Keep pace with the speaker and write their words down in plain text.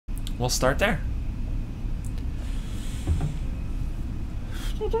we'll start there.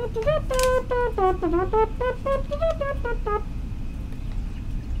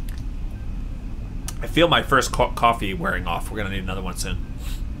 I feel my first coffee wearing off. We're gonna need another one soon.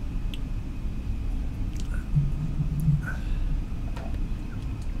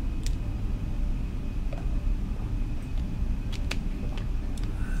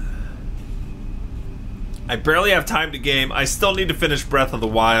 I barely have time to game. I still need to finish Breath of the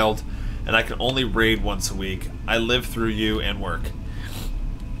Wild, and I can only raid once a week. I live through you and work.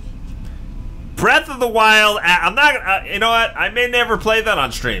 Breath of the Wild, I'm not, you know what? I may never play that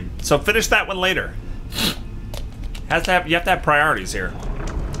on stream, so finish that one later. You have to have priorities here.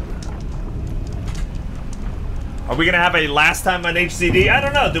 Are we gonna have a last time on HCD? I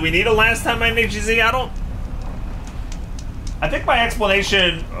don't know. Do we need a last time on HCD? I think my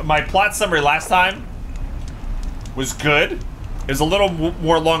explanation, my plot summary last time was good. It was a little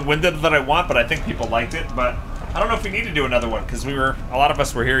more long-winded than I want, but I think people liked it. But I don't know if we need to do another one because a lot of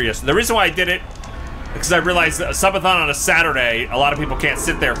us were here yesterday. The reason why I did it because I realized a subathon on a Saturday, a lot of people can't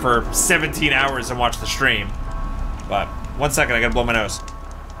sit there for 17 hours and watch the stream. But 1 second, I gotta blow my nose.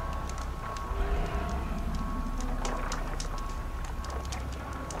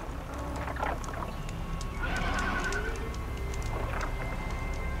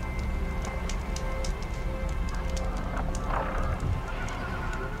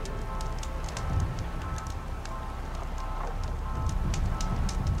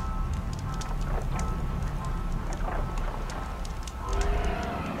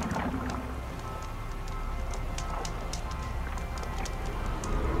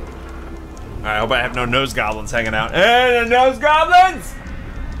 I hope I have no nose goblins hanging out. Hey, the nose goblins!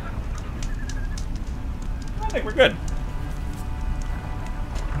 I think we're good.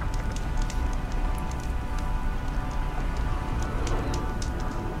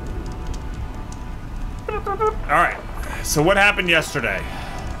 Alright, so what happened yesterday?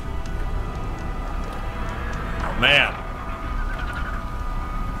 Oh man.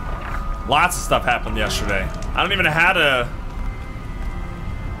 Lots of stuff happened yesterday. I don't even know how to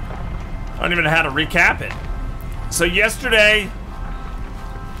recap it. So yesterday,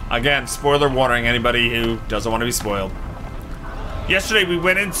 again, spoiler warning, anybody who doesn't want to be spoiled. Yesterday we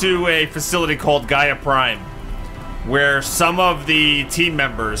went into a facility called Gaia Prime, where some of the team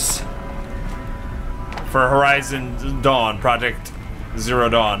members for Horizon Dawn, Project Zero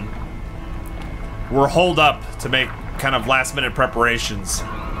Dawn, were holed up to make kind of last minute preparations.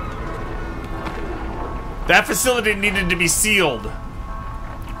 That facility needed to be sealed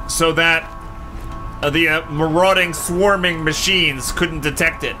so that the marauding, swarming machines couldn't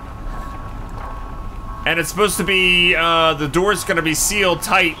detect it. And it's supposed to be, the door's gonna be sealed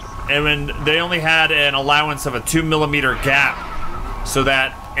tight, and when they only had an allowance of a 2mm gap so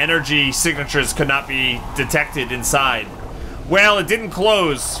that energy signatures could not be detected inside. Well, it didn't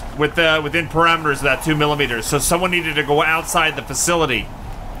close within parameters of that 2mm, so someone needed to go outside the facility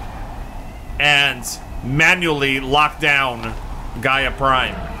and manually lock down Gaia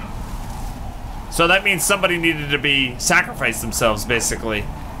Prime. So that means somebody needed to be sacrifice themselves, basically,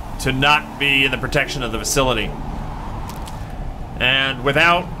 to not be in the protection of the facility. And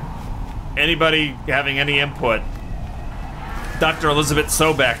without anybody having any input, Dr. Elizabeth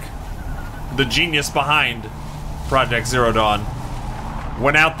Sobek, the genius behind Project Zero Dawn,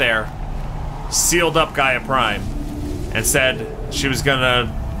 went out there, sealed up Gaia Prime, and said she was gonna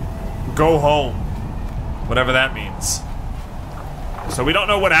go home, whatever that means. So we don't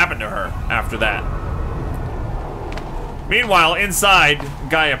know what happened to her after that. Meanwhile, inside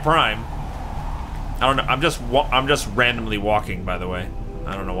Gaia Prime, I don't know. I'm just randomly walking, by the way.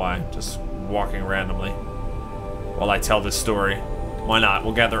 I don't know why. Just walking randomly while I tell this story. Why not?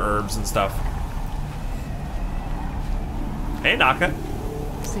 We'll gather herbs and stuff. Hey, Naka.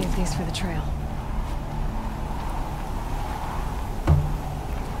 Save these for the trail.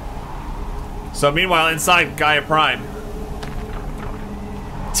 So meanwhile, inside Gaia Prime,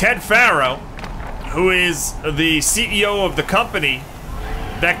 Ted Farrow, who is the CEO of the company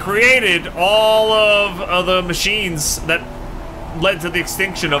that created all of the machines that led to the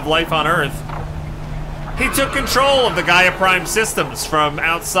extinction of life on Earth, he took control of the Gaia Prime systems from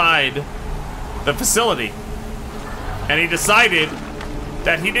outside the facility. And he decided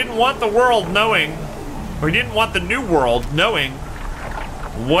that he didn't want the world knowing, or he didn't want the new world knowing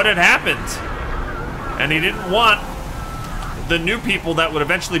what had happened. And he didn't want the new people that would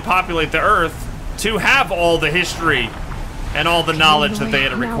eventually populate the Earth to have all the history and all the knowledge that they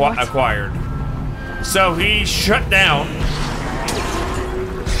had acquired. So he shut down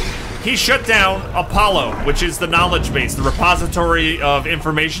he shut down Apollo, which is the knowledge base, the repository of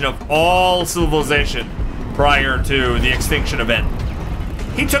information of all civilization prior to the extinction event.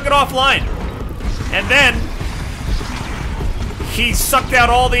 He took it offline. And then he sucked out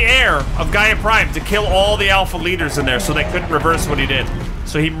all the air of Gaia Prime to kill all the alpha leaders in there so they couldn't reverse what he did.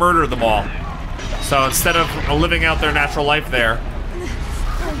 So he murdered them all. So instead of living out their natural life there,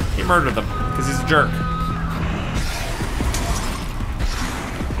 he murdered them because he's a jerk.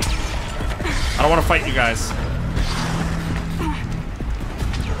 I don't want to fight you guys.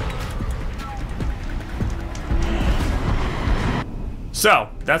 So,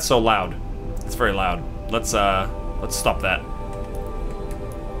 that's so loud. It's very loud. Let's stop that.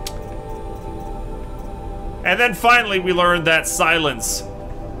 And then finally we learned that Silence,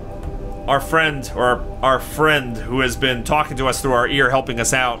 our friend who has been talking to us through our ear, helping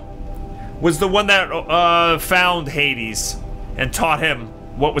us out, was the one that found Hades and taught him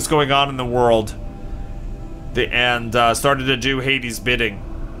what was going on in the world, and started to do Hades' bidding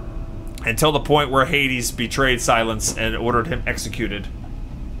until the point where Hades betrayed Silence and ordered him executed.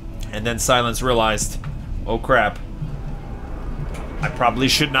 And then Silence realized, oh crap, I probably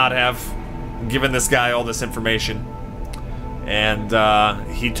should not have given this guy all this information. And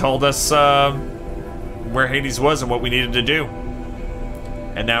he told us where Hades was and what we needed to do.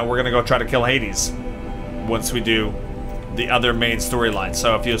 And now we're gonna go try to kill Hades once we do the other main storyline.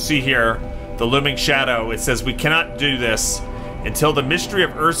 So if you'll see here, the looming shadow, it says we cannot do this until the mystery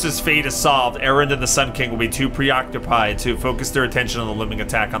of Ursa's fate is solved. Erend and the Sun King will be too preoccupied to focus their attention on the looming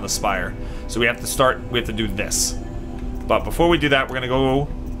attack on the spire. So we have to do this. But before we do that, we're gonna go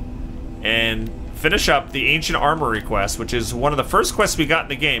and finish up the Ancient Armory quest, which is one of the first quests we got in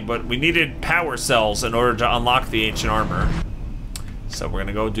the game, but we needed power cells in order to unlock the Ancient Armor. So we're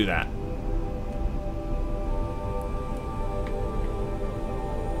gonna go do that.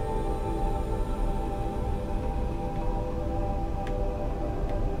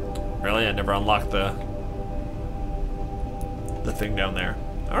 Really? I never unlocked the thing down there.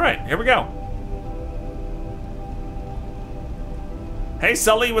 Alright, here we go. Hey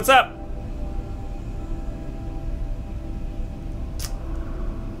Sully, what's up?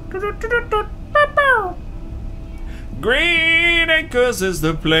 Green Acres is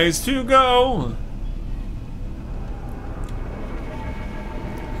the place to go.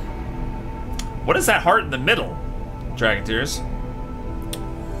 What is that heart in the middle? Dragon Tears.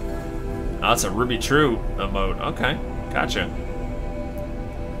 Oh, it's a Ruby True emote. Okay, gotcha.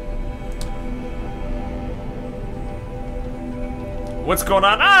 What's going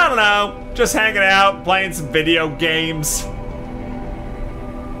on? I don't know. Just hanging out, playing some video games.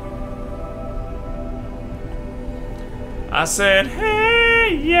 I said,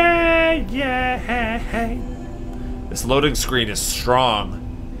 hey, yeah, yeah, hey. This loading screen is strong.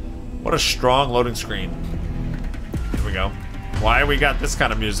 What a strong loading screen. Here we go. Why we got this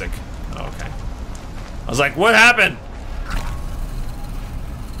kind of music? Oh, okay. I was like, what happened?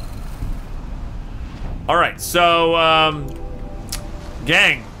 Alright, so,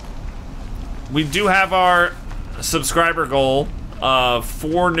 gang. We do have our subscriber goal of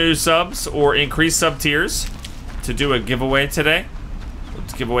 4 new subs or increased sub tiers to do a giveaway today.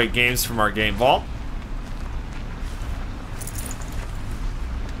 Let's give away games from our game vault.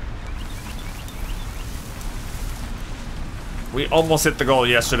 We almost hit the goal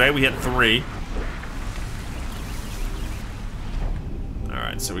yesterday. We hit 3.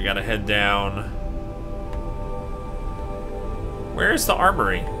 Alright, so we gotta head down. Where's the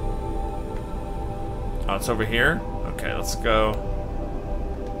armory? Oh, it's over here? Okay, let's go.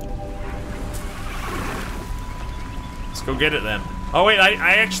 Let's go get it then. Oh wait,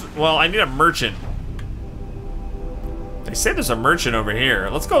 I actually, well, I need a merchant. They say there's a merchant over here.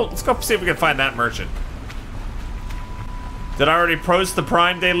 Let's go see if we can find that merchant. Did I already post the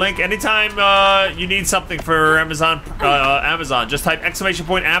Prime Day link? Anytime you need something for Amazon, just type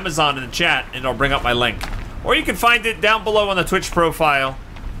 !Amazon in the chat and it'll bring up my link. Or you can find it down below on the Twitch profile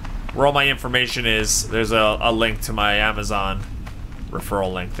where all my information is. There's a link to my Amazon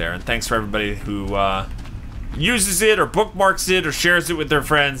referral link there. And thanks for everybody who uses it or bookmarks it or shares it with their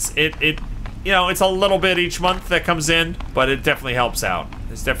friends. It you know, it's a little bit each month that comes in, but it definitely helps out.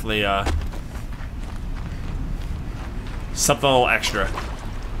 It's definitely something a little extra.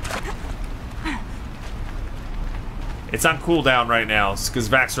 It's on cooldown right now because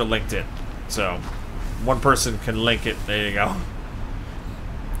Vaxxer linked it. So one person can link it. There you go.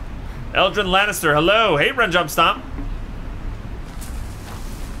 Eldrin Lannister, hello. Hey, Run Jump Stomp.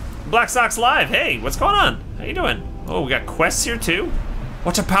 Black Sox Live, hey, what's going on? How you doing? Oh, we got quests here too?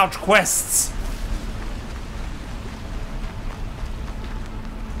 What about quests?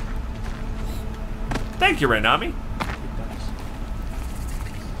 Thank you, Rainami. It does.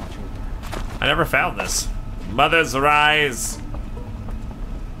 Watch over. I never found this. Mother's Rise.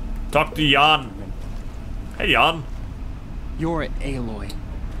 Talk to Jan. Hey, Jan. You're Aloy,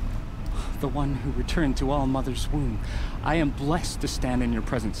 the one who returned to All Mother's womb. I am blessed to stand in your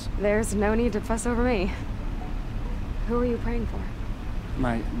presence. There's no need to fuss over me. Who are you praying for?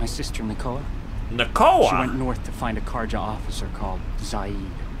 My sister Nakoa. Nakoa? She went north to find a Karja officer called Zaid,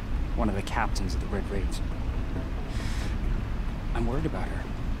 one of the captains of the Red Raids. I'm worried about her.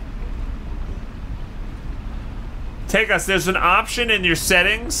 Take us. There's an option in your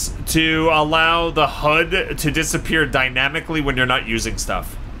settings to allow the HUD to disappear dynamically when you're not using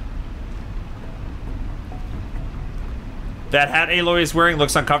stuff. That hat Aloy is wearing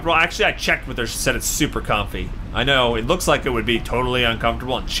looks uncomfortable. Actually, I checked with her. She said it's super comfy. I know it looks like it would be totally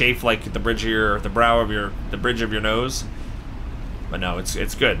uncomfortable and chafe like the bridge of your, the bridge of your nose. But no,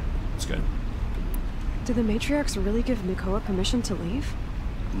 it's good. It's good. Did the matriarchs really give Nakoa permission to leave?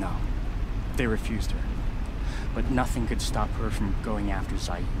 No, they refused her. But nothing could stop her from going after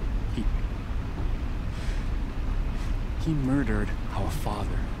Zaid. He murdered our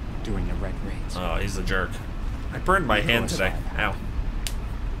father during the Red Raids. Oh, he's a jerk. I burned my hand today. Ow.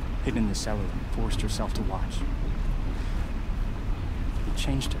 Hid in the cellar and forced herself to watch. It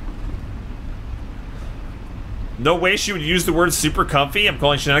changed her. No way she would use the word super comfy. I'm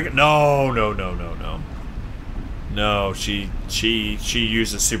calling shenanigans. No. No, she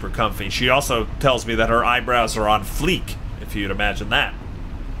uses super comfy. She also tells me that her eyebrows are on fleek, if you'd imagine that.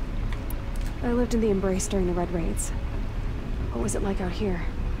 I lived in the Embrace during the Red Raids. What was it like out here?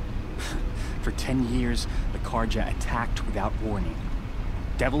 For 10 years, the Karja attacked without warning.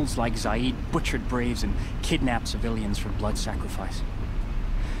 Devils like Zaid butchered braves and kidnapped civilians for blood sacrifice.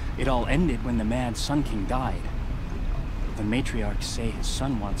 It all ended when the mad Sun King died. The matriarchs say his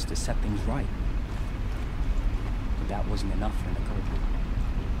son wants to set things right. But that wasn't enough for Nakoa.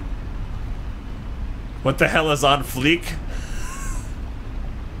 What the hell is on fleek?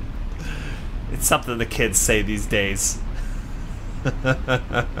 It's something the kids say these days.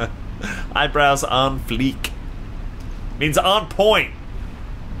 Eyebrows on fleek. Means on point.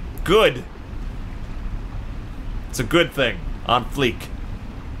 Good. It's a good thing. On fleek.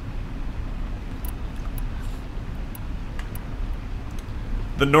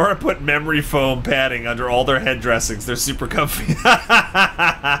 The Nora put memory foam padding under all their head dressings. They're super comfy.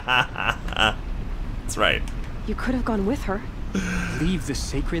 That's right. You could have gone with her. Leave the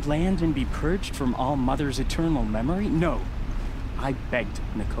sacred land and be purged from All Mother's eternal memory? No. I begged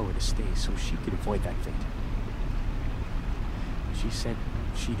Nakoa to stay so she could avoid that fate. She said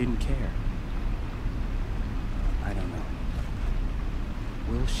she didn't care. I don't know.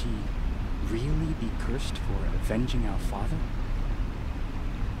 Will she really be cursed for avenging our father?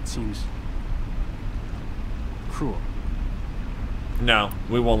 It seems cruel. No,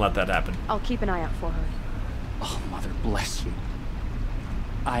 we won't let that happen. I'll keep an eye out for her. Oh, Mother bless you.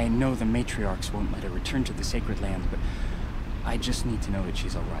 I know the matriarchs won't let her return to the sacred land, but I just need to know that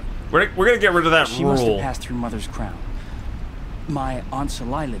she's all right. We're gonna get rid of that She rule. must have passed through Mother's crown. My Aunt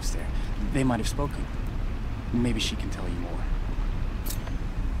Salai lives there. They might have spoken. Maybe she can tell you more.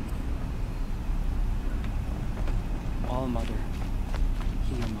 All Mother,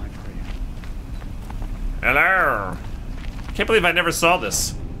 hear my prayer. Hello. Can't believe I never saw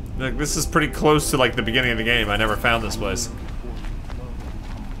this. Like, this is pretty close to like the beginning of the game. I never found this place.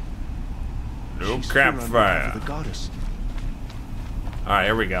 No campfire. The goddess. Alright,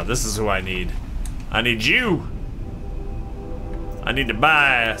 here we go. This is who I need. I need you. I need to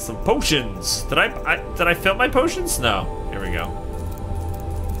buy some potions. Did I fill my potions? No. Here we go.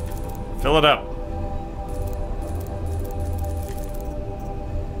 Fill it up.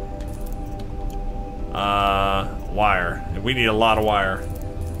 Wire. We need a lot of wire.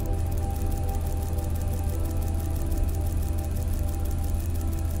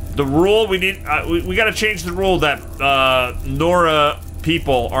 The rule we need, we gotta change the rule that Nora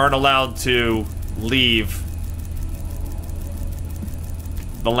people aren't allowed to leave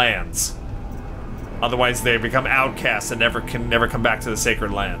the lands. Otherwise they become outcasts and can never come back to the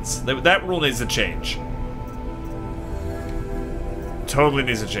sacred lands. That rule needs to change. Totally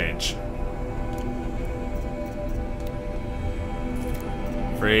needs to change.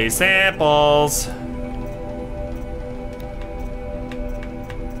 Free samples.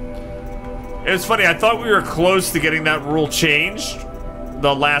 It was funny, I thought we were close to getting that rule changed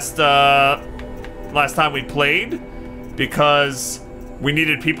the last time we played, because we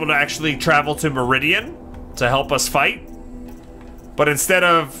needed people to actually travel to Meridian to help us fight. But instead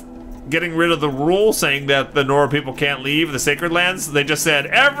of getting rid of the rule saying that the Nora people can't leave the Sacred Lands. They just said,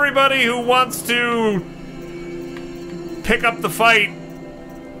 everybody who wants to pick up the fight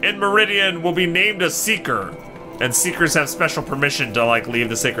in Meridian will be named a Seeker. And Seekers have special permission to, like, leave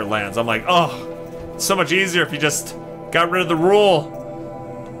the Sacred Lands. I'm like, oh, it's so much easier if you just got rid of the rule.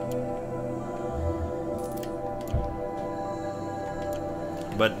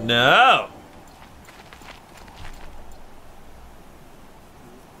 But no.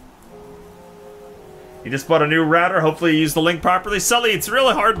 You just bought a new router. Hopefully you use the link properly. Sully, it's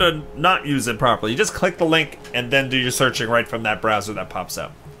really hard to not use it properly. You just click the link and then do your searching right from that browser that pops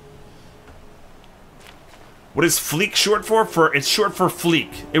up. What is Fleek short for? It's short for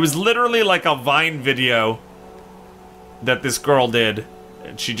Fleek. It was literally like a Vine video that this girl did.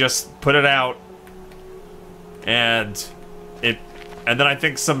 And she just put it out. And then I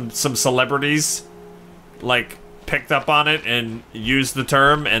think some celebrities like picked up on it and used the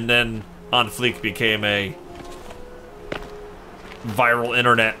term, and then On Fleek became a viral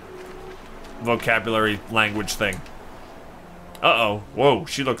internet vocabulary language thing. Uh-oh. Whoa,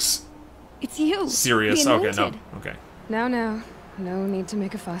 she looks It's you. serious. The Okay, no. Anointed. Okay. No. No need to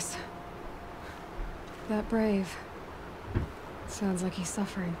make a fuss. That brave. Sounds like he's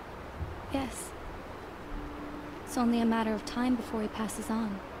suffering. Yes. It's only a matter of time before he passes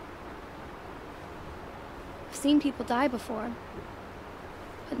on. I've seen people die before,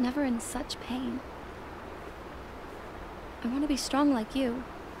 but never in such pain. I want to be strong like you,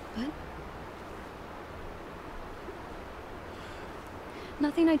 but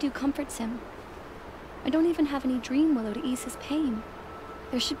nothing I do comforts him. I don't even have any dream willow to ease his pain.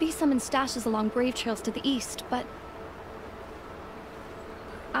 There should be some in stashes along brave trails to the east, but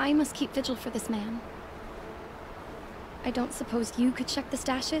I must keep vigil for this man. I don't suppose you could check the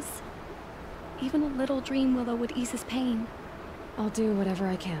stashes? Even a little dream willow would ease his pain. I'll do whatever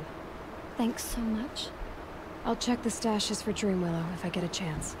I can. Thanks so much. I'll check the stashes for Dream Willow if I get a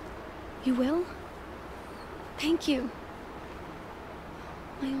chance. You will? Thank you.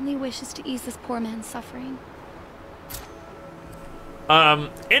 My only wish is to ease this poor man's suffering.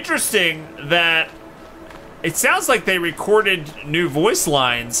 Interesting that it sounds like they recorded new voice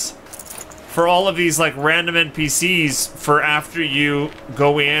lines for all of these like random NPCs for after you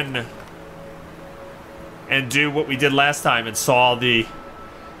go in and do what we did last time and saw the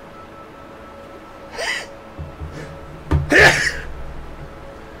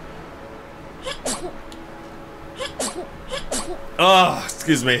oh,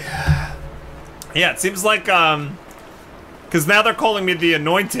 excuse me. Yeah, it seems like because now they're calling me the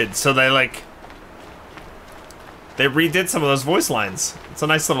Anointed, so they redid some of those voice lines. It's a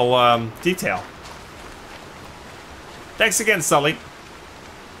nice little detail. Thanks again, Sully.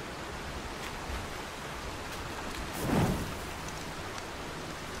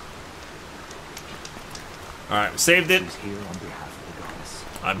 Alright, saved it.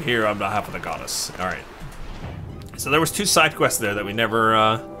 I'm here on behalf of the goddess. Alright. So there was 2 side quests there that we never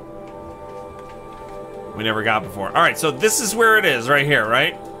got before. Alright, so this is where it is, right here,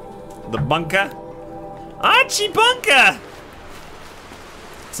 right? The bunker. Archie bunker!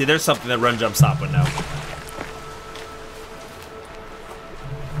 See, there's something that Run Jump Stop would know.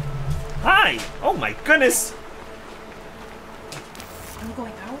 Hi! Oh my goodness! I'm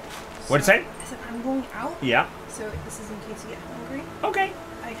going out. What'd you say? I said I'm going out. Yeah. So this is in case you get hungry. Okay.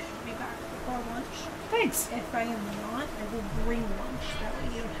 I should be back before lunch. Thanks. If I am not, I will bring lunch. That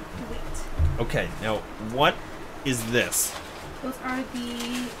way you don't have to wait. Okay, now what is this? Those are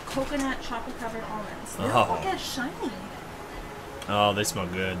the coconut chocolate covered almonds. They're Oh. quite shiny. Oh, they smell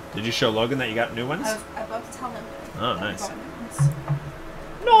good. Did you show Logan that you got new ones? I was about to tell him. Oh, that I nice. got new ones.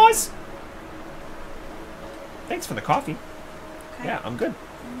 Nice! Thanks for the coffee. Okay. Yeah, I'm good.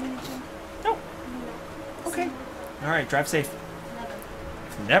 I'm gonna do- No. Okay. Alright, drive safe. Never.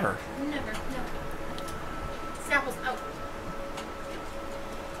 Never. Never. Snapple's out.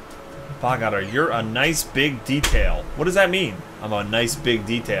 Bog Otter, you're a nice big detail. What does that mean? I'm a nice big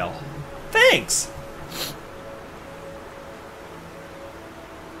detail. Thanks!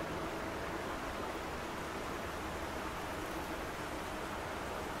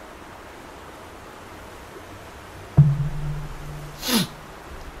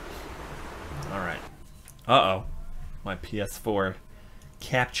 Alright. Uh-oh. My PS4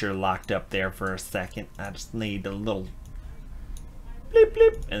 capture locked up there for a second. I just need a little bleep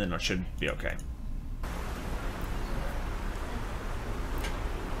bleep, and then it should be okay.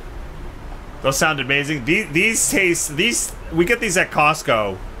 Those sound amazing. These taste, we get these at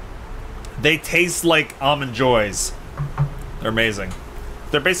Costco. They taste like Almond Joys. They're amazing.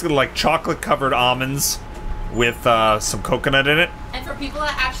 They're basically like chocolate covered almonds with some coconut in it. And for people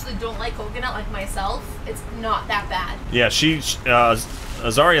that actually don't like coconut, like myself, it's not that bad. Yeah,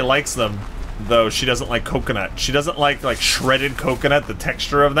 Azaria likes them, though she doesn't like coconut. She doesn't like shredded coconut, the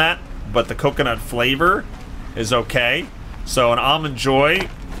texture of that, but the coconut flavor is okay. So an Almond Joy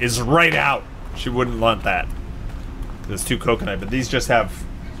is right out. She wouldn't want that. It's too coconut, but these just have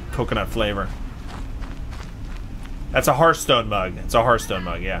coconut flavor. That's a Hearthstone mug. It's a Hearthstone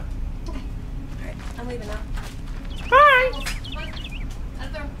mug, yeah. Alright, I'm leaving now. Bye! Out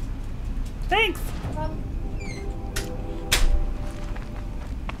of there. Thanks! No problem.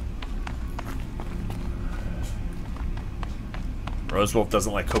 Rosewolf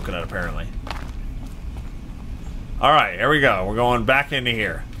doesn't like coconut, apparently. Alright, here we go. We're going back into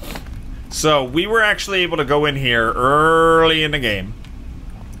here. So, we were actually able to go in here early in the game.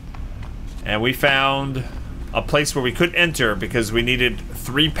 And we found a place where we couldn't enter because we needed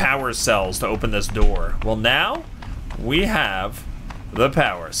 3 power cells to open this door. Well, now we have the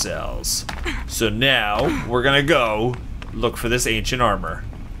power cells. So now we're gonna go look for this ancient armor.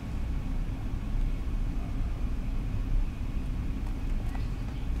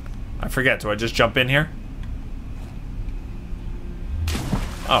 I forget, do I just jump in here?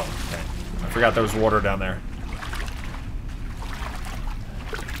 Oh, okay. I forgot there was water down there.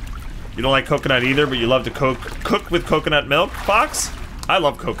 You don't like coconut either, but you love to cook with coconut milk, Fox? I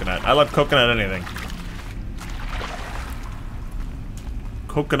love coconut. I love coconut anything.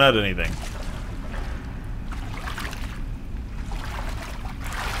 Coconut anything.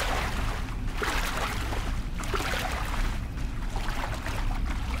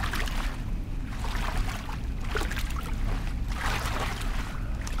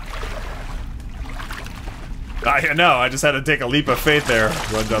 I know, I just had to take a leap of faith there.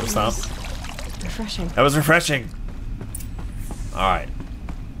 One jump stomp. Refreshing. That was refreshing. Alright.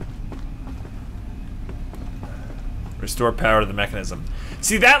 Restore power to the mechanism.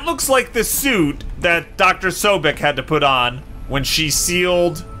 See, that looks like the suit that Dr. Sobek had to put on when she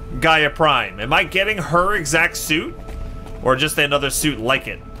sealed Gaia Prime. Am I getting her exact suit? Or just another suit like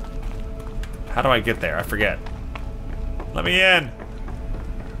it? How do I get there? I forget. Let me in.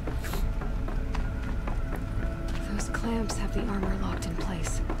 Those clamps have the armor locked in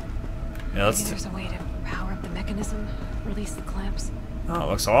place. Yeah, Maybe there's a way to power up the mechanism, release the clamps. Oh, it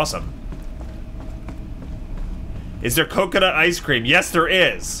looks awesome. Is there coconut ice cream? Yes, there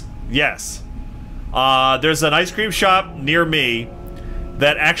is. Yes. There's an ice cream shop near me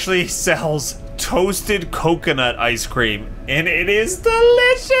that actually sells toasted coconut ice cream, and it is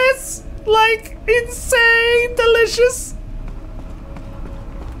delicious! Like, insane delicious!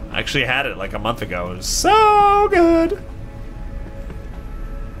 I actually had it like a month ago. It was so good!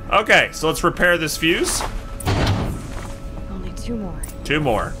 Okay, so let's repair this fuse. Only 2 more. 2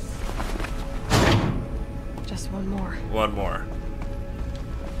 more. Just 1 more. 1 more.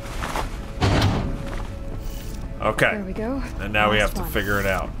 Okay. There we go. And now we have to figure it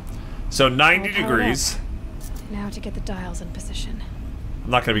out. So 90 All powered degrees. up. Now to get the dials in position.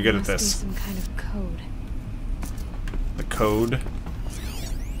 I'm not gonna be good at Must be this. some kind of code. The code.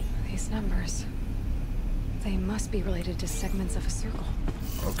 These numbers. They must be related to segments of a circle.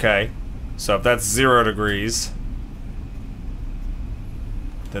 Okay. So if that's 0 degrees,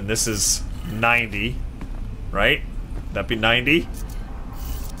 then this is 90, right? That'd be 90.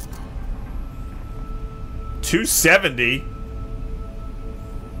 270.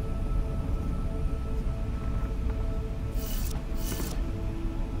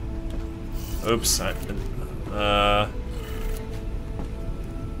 Oops. Hey,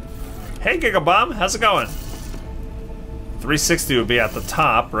 Gigabomb, how's it going? 360 would be at the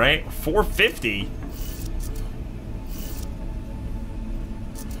top, right? 450.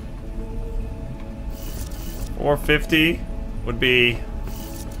 $450 would be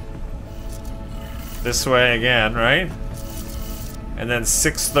this way again, right? And then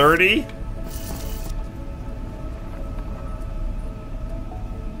 630.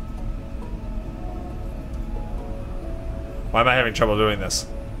 Why am I having trouble doing this?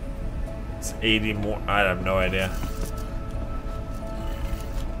 It's 80 more. I have no idea.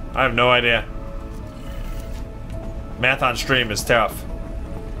 I have no idea. Math on stream is tough.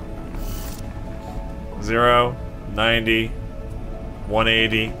 0, 90,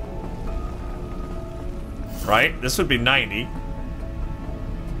 180. Right? This would be 90.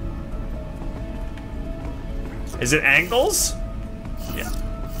 Is it angles? Yeah.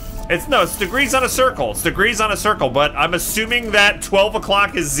 No, it's degrees on a circle. It's degrees on a circle, but I'm assuming that 12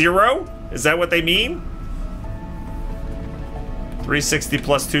 o'clock is 0? Is that what they mean? 360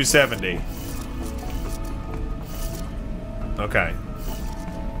 plus 270. Okay.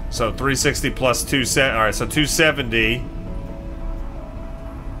 So 360 plus 270. All right, so 270.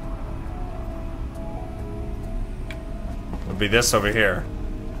 Would be this over here.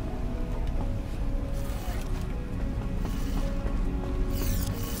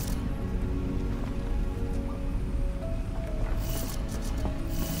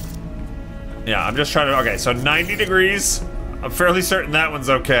 Yeah, I'm just trying to... Okay, so 90 degrees. I'm fairly certain that one's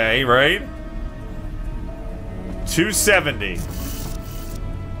okay, right? 270.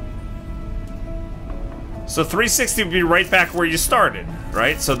 So 360 would be right back where you started,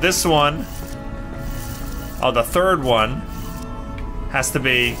 right? So this one... Oh, the third one has to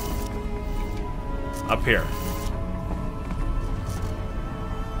be up here.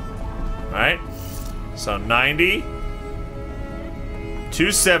 Alright? So 90...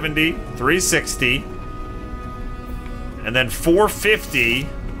 270, 360, and then 450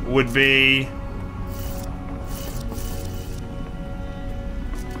 would be...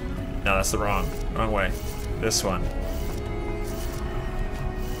 No, that's the wrong way. This one.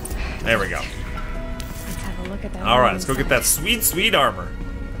 There we go. Let's have a look at that. Alright, let's go get that sweet, sweet armor.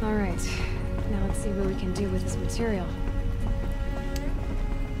 Alright, now let's see what we can do with this material.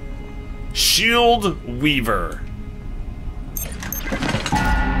 Shield Weaver.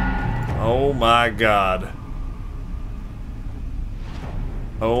 Oh my god.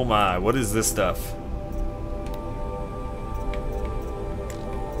 Oh my, what is this stuff?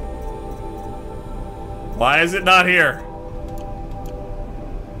 Why is it not here?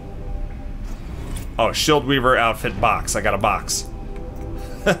 Oh, Shield Weaver outfit box. I got a box.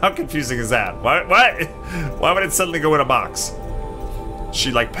 How confusing is that? What? Why would it suddenly go in a box? She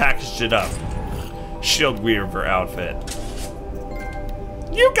like packaged it up. Shield Weaver outfit.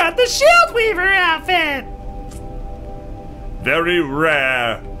 You got the Shield Weaver outfit! Very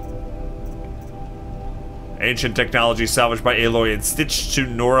rare. Ancient technology salvaged by Aloy and stitched to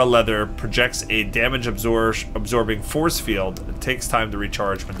Nora leather projects a damage absorbing force field. It takes time to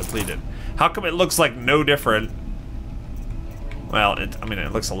recharge when depleted. How come it looks like no different? Well, I mean,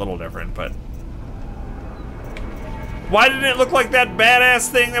 it looks a little different, but... Why didn't it look like that badass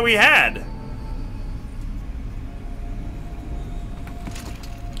thing that we had?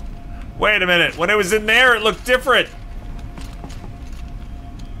 Wait a minute, when it was in there, it looked different.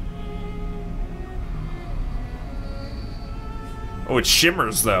 Oh, it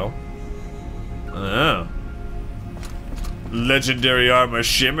shimmers, though. Oh. Legendary armor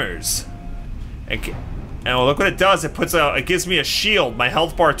shimmers. And look what it does. It puts out, it gives me a shield. My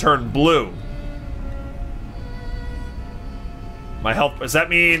health bar turned blue. My health, does that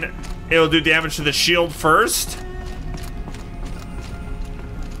mean it'll do damage to the shield first?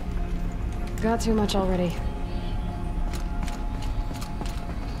 Got too much already.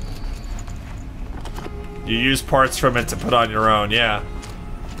 You use parts from it to put on your own, yeah.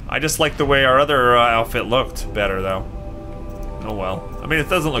 I just like the way our other outfit looked better, though. Oh well. I mean, it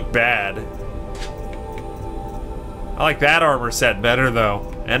doesn't look bad. I like that armor set better,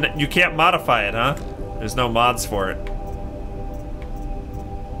 though. And you can't modify it, huh? There's no mods for it.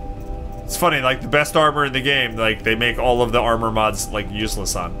 It's funny, like, the best armor in the game, like, they make all of the armor mods, like,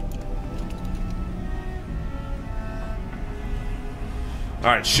 useless on.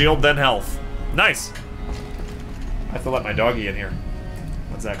 Alright, shield, then health. Nice! I have to let my doggy in here.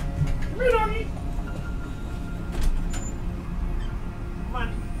 One sec. Come here, doggy! Come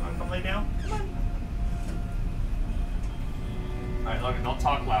on. Wanna come lay down? Come on. Alright, Logan, don't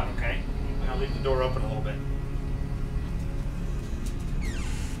talk loud, okay? I'm gonna leave the door open a little bit.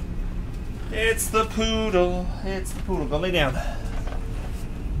 It's the poodle. It's the poodle. Go lay down.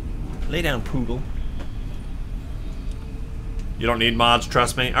 Lay down, poodle. You don't need mods,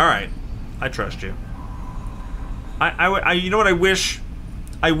 trust me. All right, I trust you. You know what I wish?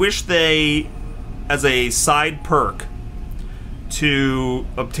 I wish they, as a side perk to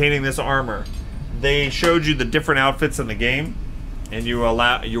obtaining this armor, they showed you the different outfits in the game, and you were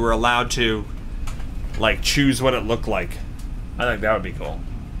allowed to, like, choose what it looked like. I think that would be cool.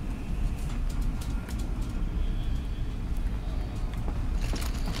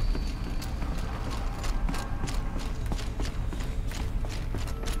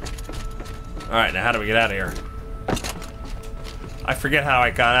 Alright, now how do we get out of here? I forget how I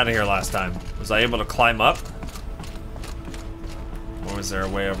got out of here last time. Was I able to climb up? Or was there a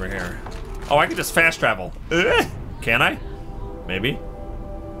way over here? Oh, I can just fast travel. Can I? Maybe.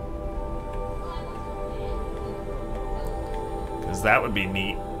 Because that would be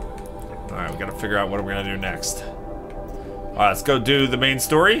neat. Alright, we gotta figure out what we're gonna do next. Alright, let's go do the main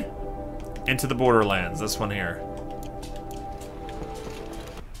story. Into the Borderlands, this one here.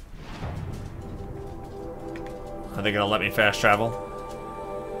 Are they gonna let me fast travel?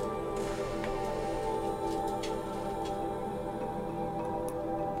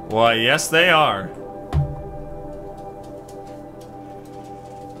 Why, yes, they are.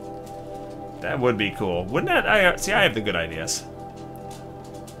 That would be cool. Wouldn't that? See, I have the good ideas.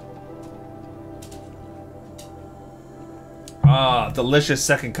 Ah, delicious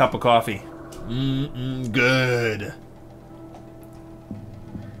second cup of coffee. Good.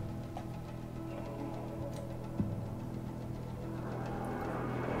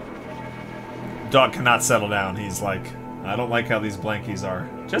 Dog cannot settle down. He's like, I don't like how these blankies are.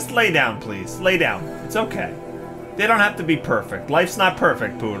 Just lay down, please. Lay down. It's okay. They don't have to be perfect. Life's not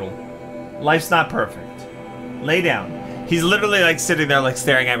perfect, Poodle. Life's not perfect. Lay down. He's literally like sitting there like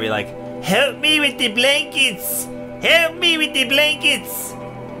staring at me like, help me with the blankets. Help me with the blankets.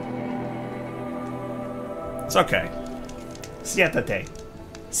 It's okay. Siéntate.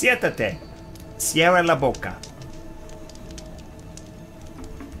 Siéntate. Cierra la boca.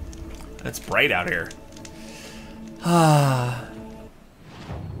 It's bright out here. Ah.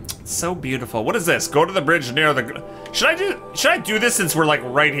 It's so beautiful. What is this? Go to the bridge near the... Should I do this since we're like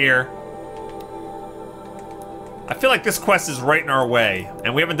right here? I feel like this quest is right in our way,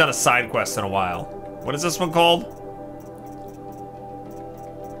 and we haven't done a side quest in a while. What is this one called?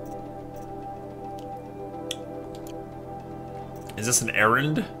 Is this an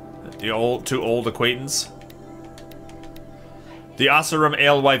errand? The too old acquaintance? The Oseram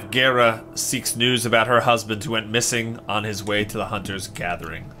alewife Gera seeks news about her husband who went missing on his way to the hunter's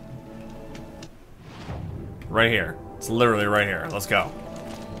gathering. Right here. It's literally right here. Let's go.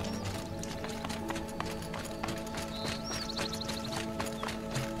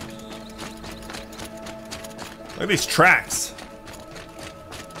 Look at these tracks.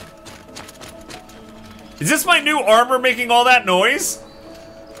 Is this my new armor making all that noise?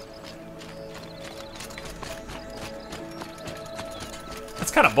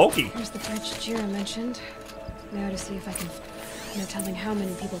 That's kind of bulky. Here's the bridge Jira mentioned. Now to see if I can... No telling how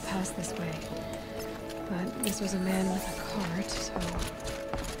many people pass this way. But this was a man with a cart, so...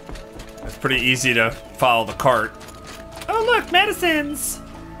 It's pretty easy to follow the cart. Oh look, medicines!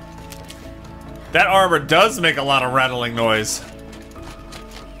 That armor does make a lot of rattling noise.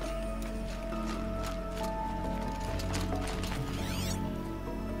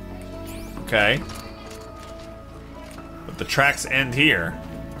 Okay. But the tracks end here.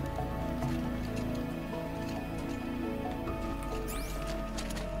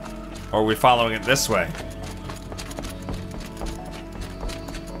 Or are we following it this way?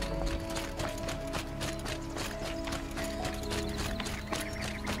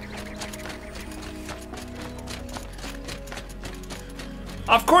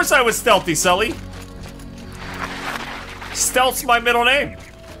 Of course I was stealthy, Sully. Stealth's my middle name.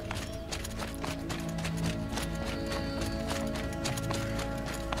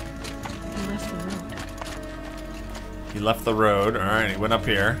 He left the road. Alright, he went up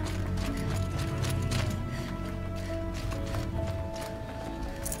here.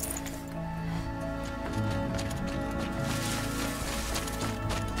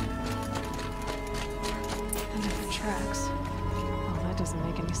 And different tracks. Well, that doesn't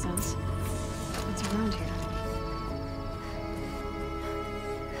make any sense. What's around here?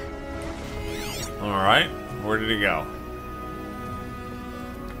 Alright, where did he go?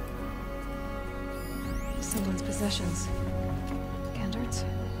 Someone's possessions. Gendart's?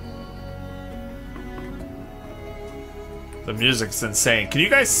 The music's insane. Can you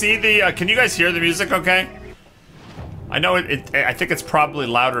guys see the, can you guys hear the music okay? I know I think it's probably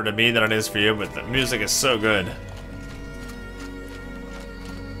louder to me than it is for you, but the music is so good.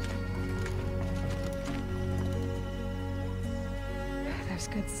 There's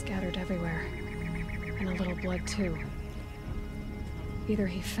goods scattered everywhere. And a little blood, too. Either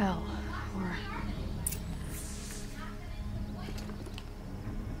he fell, or...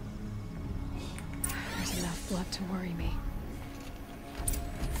 There's enough blood to worry me.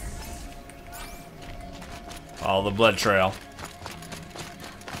 Follow the blood trail.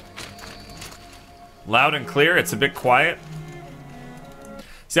 Loud and clear, it's a bit quiet.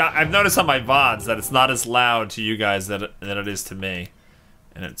 See, I've noticed on my VODs that it's not as loud to you guys than it is to me.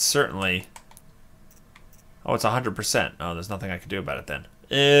 And it's certainly... Oh, it's 100%. Oh, there's nothing I can do about it then.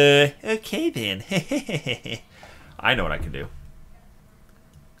 Okay then. I know what I can do.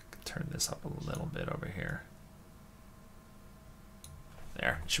 Turn this up a little bit over here.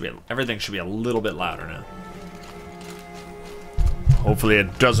 There. Everything should be a little bit louder now. Hopefully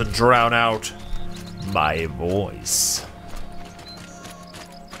it doesn't drown out my voice.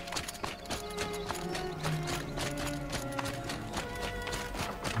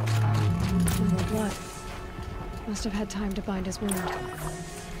 More blood. Must have had time to bind his wound.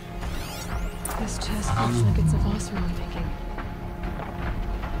 This chest looks like it's of Oseram making.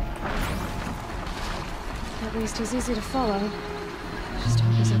 At least he's easy to follow. Just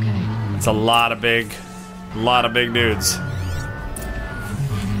hope he's okay. It's a lot of big dudes.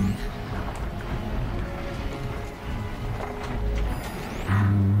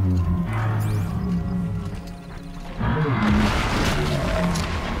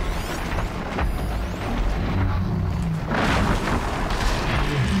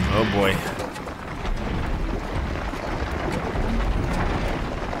 Oh boy.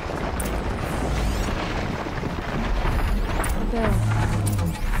 Bill,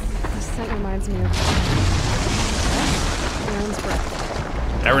 this scent reminds me of Aaron's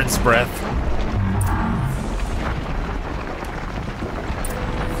breath. Aaron's breath.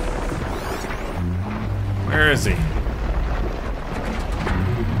 Where is he?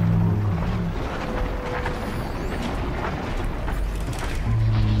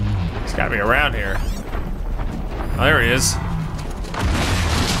 He's gotta be around here. Oh, there he is.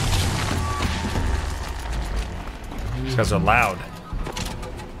 These guys are loud.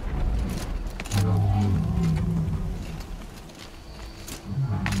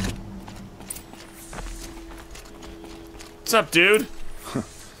 What's up, dude?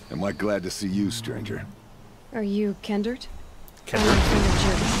 Am I glad to see you, stranger? Are you Kendert? Kendert? I'm a friend of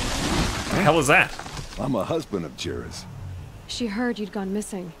Jira's. What the hell is that? I'm a husband of Jira's. She heard you'd gone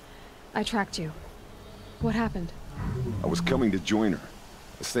missing. I tracked you. What happened? I was coming to join her.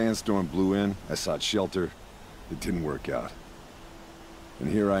 A sandstorm blew in, I sought shelter. It didn't work out. And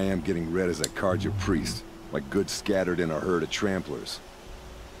here I am getting read as a Karja priest, my goods scattered in a herd of tramplers.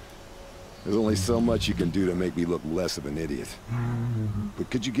 There's only so much you can do to make me look less of an idiot. But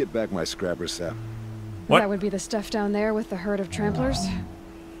could you get back my scrapper sap? What? That would be the stuff down there with the herd of tramplers?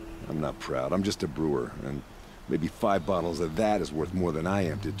 I'm not proud, I'm just a brewer, and maybe 5 bottles of that is worth more than I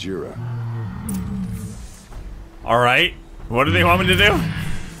am to Jira. Alright. What do they want me to do?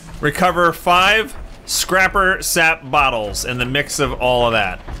 Recover 5 scrapper sap bottles in the mix of all of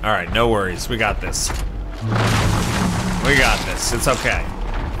that. Alright, no worries. We got this. We got this. It's okay.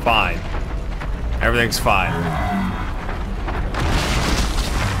 Fine. Everything's fine.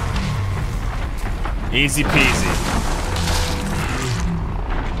 Easy peasy.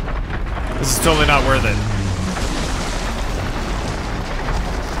 This is totally not worth it.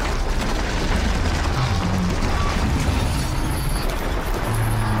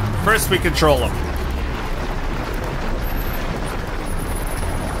 First we control him.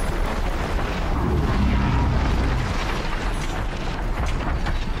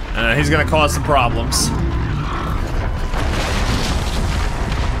 He's gonna cause some problems.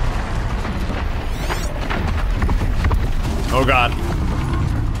 Oh god.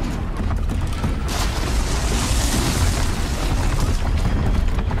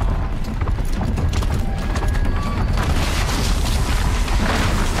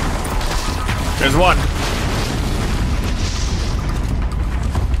 There's one.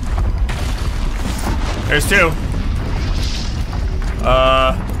 There's 2.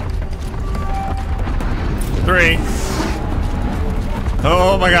 3.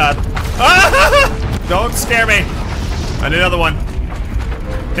 Oh my god. Ah! Don't scare me. I need another one.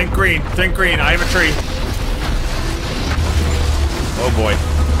 Think green. Think green. I have a tree. Oh boy.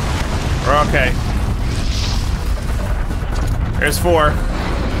 We're okay. There's 4.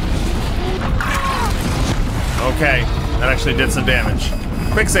 Okay. That actually did some damage.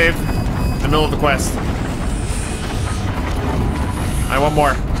 Quick save. In the middle of the quest. Alright, one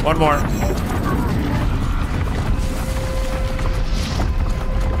more. One more.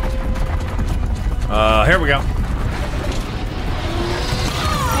 Here we go.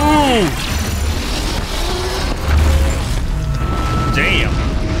 Ooh! Damn.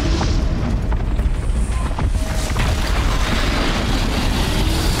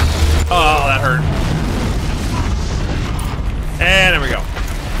 Oh, that hurt. And there we go.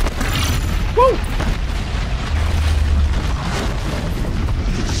 Woo!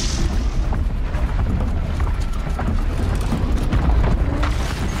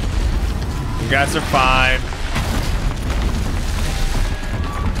 You guys are fine.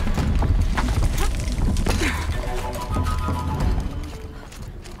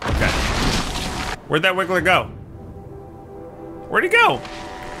 Okay. Where'd that wiggler go? Where'd he go?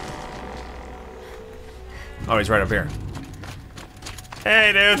 Oh, he's right up here.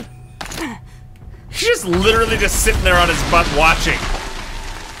 Hey, dude. He's just literally just sitting there on his butt watching.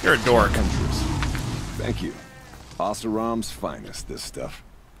 You're a dork. Thank you. Oseram's finest, this stuff.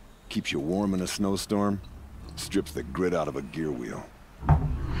 Keeps you warm in a snowstorm, strips the grit out of a gear wheel.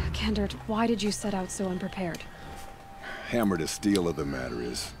 Kendert, why did you set out so unprepared? Hammer to steel of the matter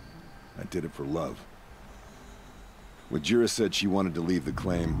is, I did it for love. When Jira said she wanted to leave the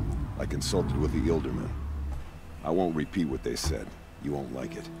claim, I consulted with the Ilderman. I won't repeat what they said. You won't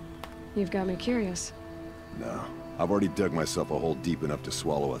like it. You've got me curious. No, I've already dug myself a hole deep enough to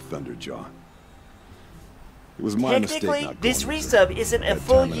swallow a thunderjaw. It was my mistake Technically, not this going with resub it. isn't a Had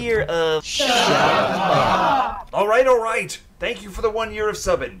full time year of. All right. Thank you for the 1 year of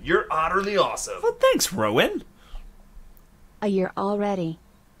subbing. You're utterly awesome. Well, thanks, Rowan. A year already.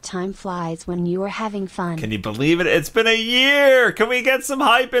 Time flies when you are having fun. Can you believe it? It's been a year. Can we get some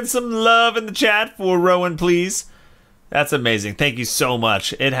hype and some love in the chat for Rowan, please? That's amazing. Thank you so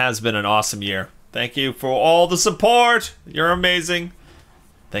much. It has been an awesome year. Thank you for all the support. You're amazing.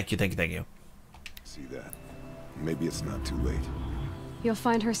 Thank you. See that? Maybe it's not too late. You'll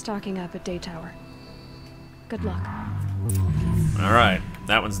find her stocking up at Day Tower. Good luck. All right,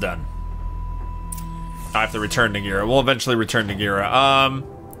 that one's done. I have to return to Gira. We'll eventually return to Gira.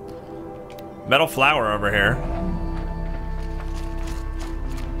 Metal flower over here.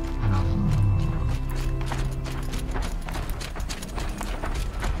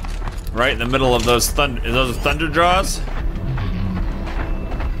 Right in the middle of those thunder draws.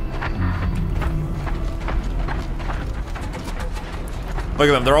 Look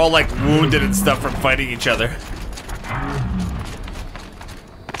at them, they're all like wounded and stuff from fighting each other.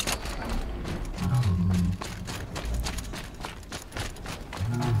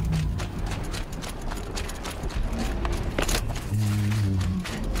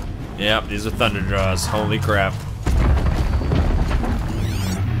 Yep, these are thunder draws. Holy crap.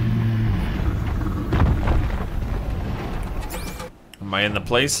 Am I in the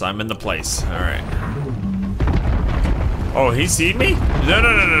place? I'm in the place. Alright. Oh, he seen me?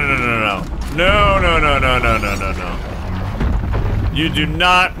 No. You do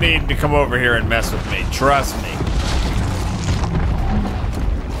not need to come over here and mess with me. Trust me.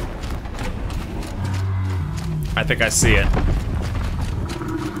 I think I see it.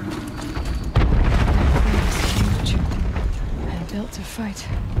 I'm built to fight.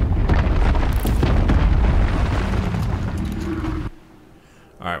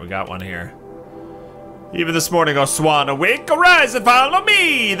 Alright, we got one here. Even this morning, O swan, awake, arise and follow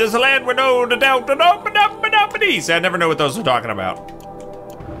me. There's a land where no doubt and open up and ease. I never know what those are talking about.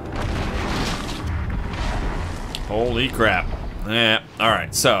 Holy crap. Yeah,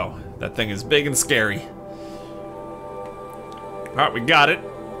 alright, so that thing is big and scary. Alright, we got it.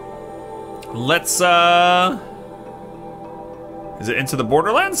 Let's, is it Into the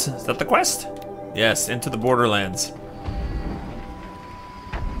Borderlands? Is that the quest? Yes, Into the Borderlands.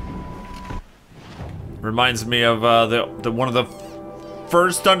 Reminds me of the one of the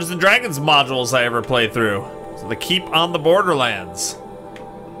first Dungeons and Dragons modules I ever played through. So the Keep on the Borderlands.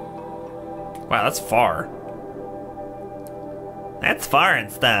 Wow, that's far. That's far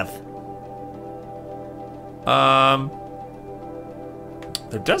and stuff.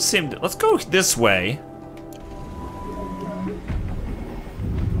 There does seem to, let's go this way.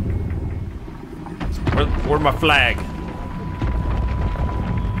 Where's my flag?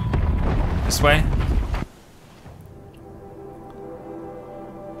 This way?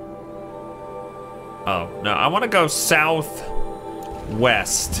 Oh, no, I want to go southwest.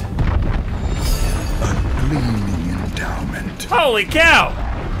 A gleaming endowment. Holy cow!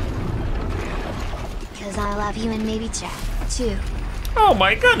 Because I love you and maybe Jack, too. Oh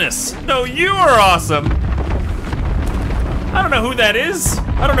my goodness! No, you are awesome! I don't know who that is.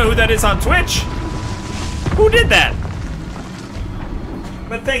 I don't know who that is on Twitch. Who did that?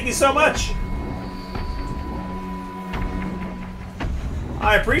 But thank you so much.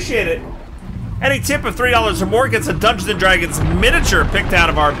 I appreciate it. Any tip of $3 or more gets a Dungeons & Dragons miniature picked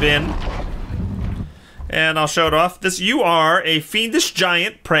out of our bin. And I'll show it off. You are a fiendish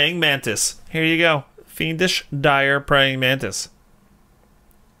giant praying mantis. Here you go. Fiendish dire praying mantis.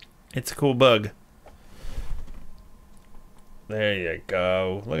 It's a cool bug. There you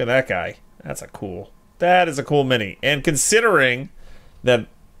go. Look at that guy. That is a cool mini. And considering that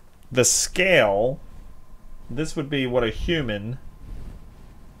the scale, this would be what a human...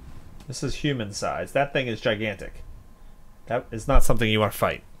 This is human size. That thing is gigantic. That is not something you want to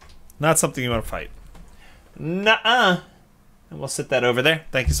fight. Not something you want to fight. Nuh-uh. And we'll sit that over there.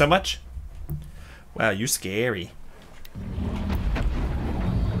 Thank you so much. Wow, you're scary.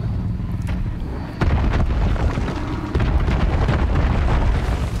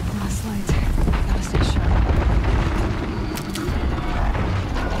 Last light. Gotta stay sharp.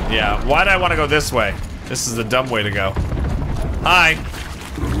 Yeah, why do I want to go this way? This is the dumb way to go. Hi.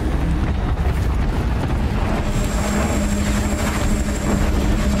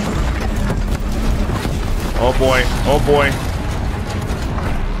 Oh boy, oh boy.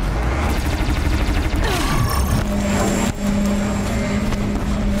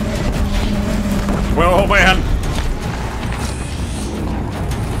 Well, oh man.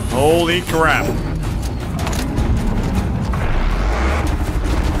 crap.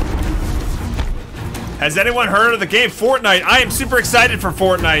 Has anyone heard of the game Fortnite? I am super excited for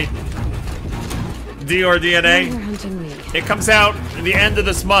Fortnite. DNA. You're hunting me. It comes out at the end of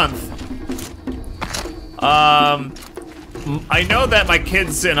this month. I know that my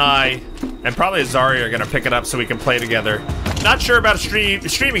kids and I, and probably Azari, are gonna pick it up so we can play together. Not sure about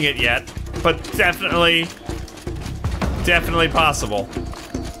streaming it yet, but definitely possible.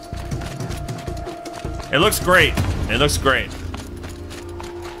 It looks great. It looks great.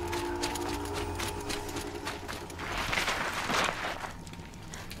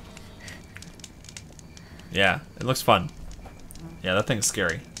 Yeah, it looks fun. Yeah, that thing's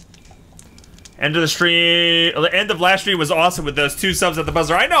scary. End of the stream. The end of last stream was awesome with those 2 subs at the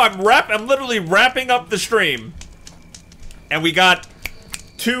buzzer. I know. I'm literally wrapping up the stream, and we got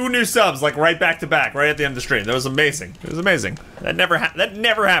 2 new subs like right back to back, right at the end of the stream. That was amazing. It was amazing. That never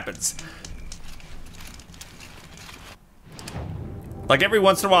happens. Like every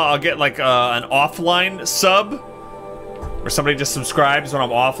once in a while, I'll get like an offline sub, where somebody just subscribes when I'm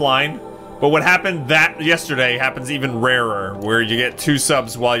offline. But what happened yesterday happens even rarer, where you get 2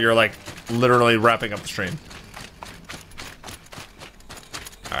 subs while you're like literally wrapping up the stream.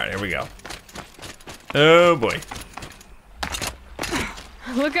 All right, here we go. Oh boy.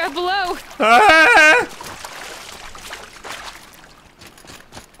 Look out below. Ah!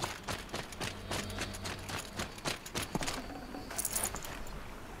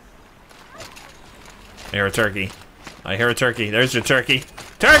 I hear a turkey. I hear a turkey. There's your turkey.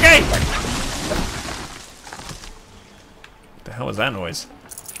 Turkey! What the hell was that noise?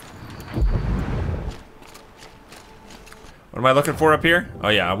 What am I looking for up here? Oh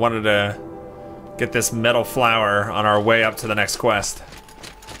yeah, I wanted to get this metal flower on our way up to the next quest.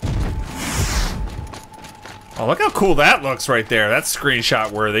 Oh, look how cool that looks right there. That's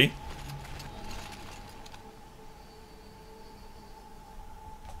screenshot worthy.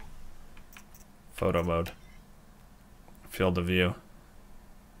 Photo mode. Field of view.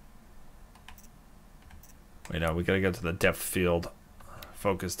 Wait, no, we gotta go to the depth field.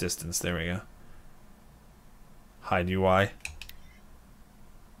 Focus distance, there we go. Hide UI.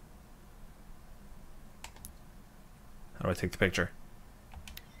 How do I take the picture?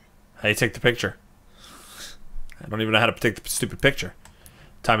 How do you take the picture? I don't even know how to take the stupid picture.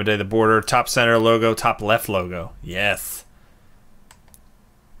 Time of day, the border, top center logo, top left logo. Yes.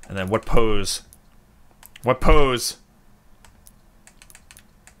 And then what pose? What pose?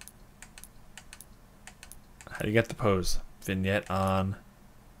 How do you get the pose? Vignette on.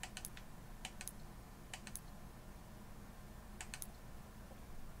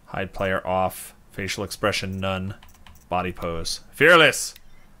 Hide player off. Facial expression none. Body pose. Fearless.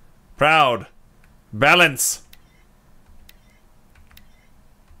 Proud. Balance.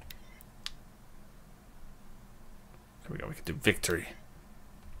 There we go. We can do victory.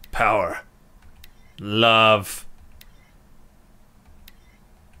 Power. Love.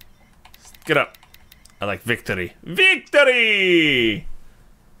 Get up. I like victory. Victory!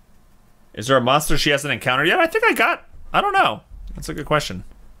 Is there a monster she hasn't encountered yet? I think I don't know. That's a good question.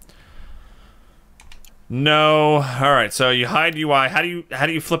 No. All right. So you hide UI. How do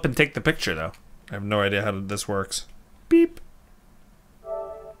you flip and take the picture though? I have no idea how this works. Beep.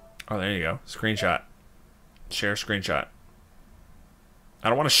 Oh, there you go. Screenshot. Share screenshot. I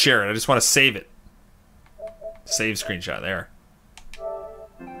don't want to share it. I just want to save it. Save screenshot. There.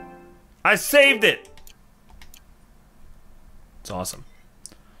 I saved it. It's awesome.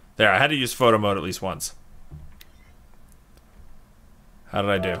 There. I had to use photo mode at least once. How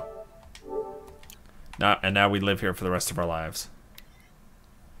did I do? And now we live here for the rest of our lives.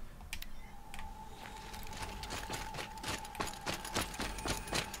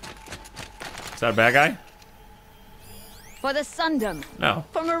 Is that a bad guy? For the Sundom. No.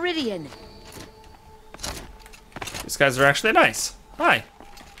 For Meridian. These guys are actually nice. Hi.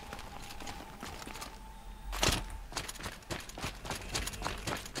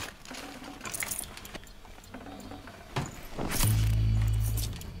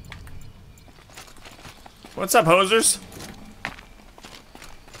 What's up, hosers?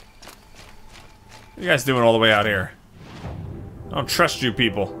 What are you guys doing all the way out here? I don't trust you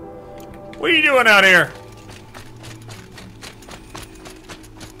people. What are you doing out here?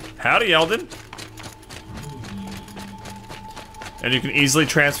 Howdy, Eldon. And you can easily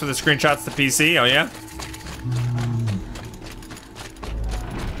transfer the screenshots to PC, oh yeah?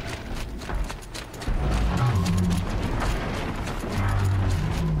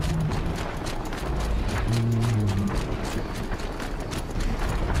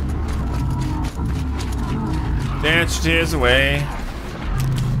 Dance your tears away.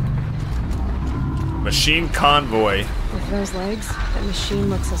 Machine convoy. With those legs, that machine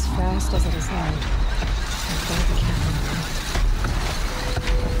looks as fast as it is loud. I've got to be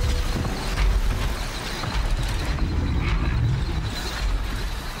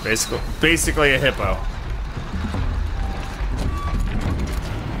careful. Basically a hippo.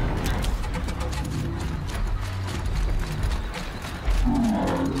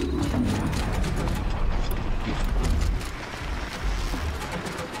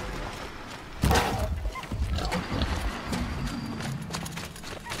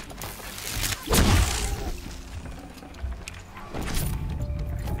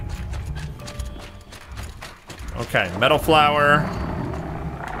 Okay, metal flower.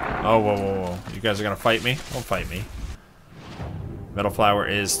 Oh, whoa, whoa, whoa. You guys are gonna fight me? Don't fight me. Metal flower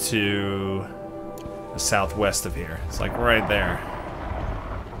is to the southwest of here. It's like right there.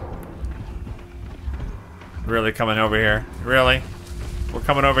 Really coming over here? Really? We're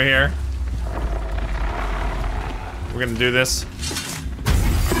coming over here? We're gonna do this?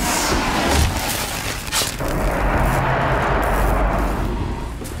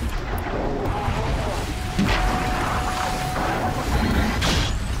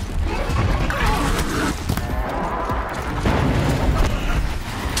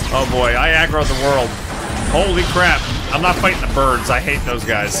 Oh boy, I aggroed the world. Holy crap. I'm not fighting the birds. I hate those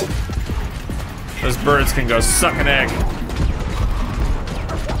guys. Those birds can go suck an egg.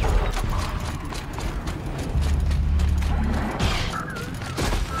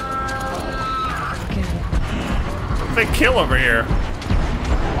 What do they kill over here?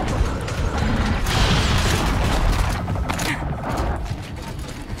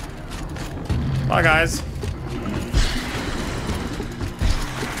 Bye, guys.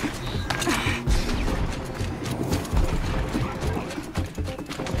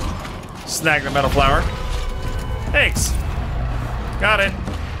 Snag the metal flower. Thanks. Got it.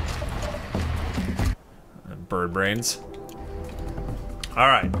 Bird brains.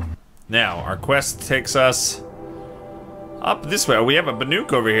 Alright. Now, our quest takes us up this way. We have a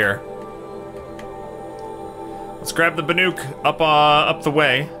Banuk over here. Let's grab the Banuk up the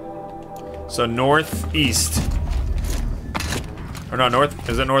way. So northeast. Or no, north.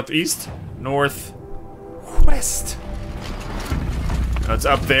 Is it northeast? Northwest. No, it's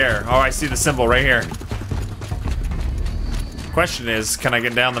up there. Oh, I see the symbol right here. Question is, can I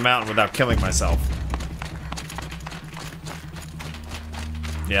get down the mountain without killing myself?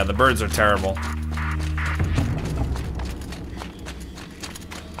 Yeah, the birds are terrible.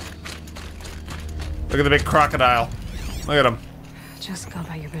 Look at the big crocodile. Look at him. Just go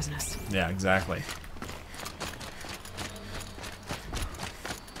about your business. Yeah, exactly.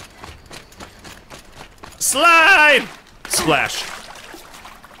 Slide! Splash.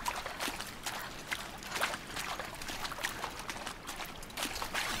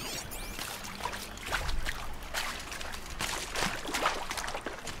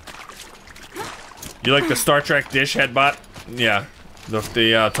 You like the Star Trek dish headbutt? Yeah. The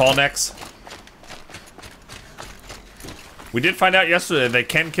tall necks. We did find out yesterday they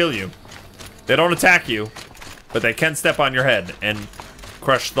can kill you. They don't attack you, but they can step on your head and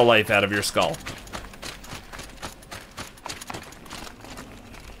crush the life out of your skull.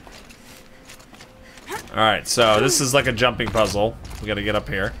 Alright, so this is like a jumping puzzle. We gotta get up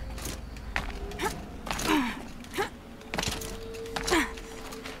here.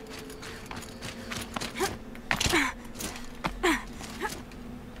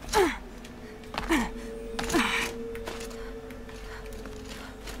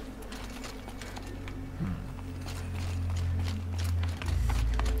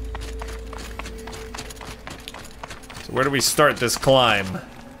 Where do we start this climb?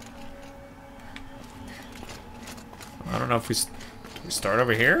 I don't know if we start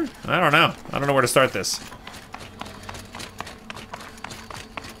over here? I don't know. I don't know where to start this.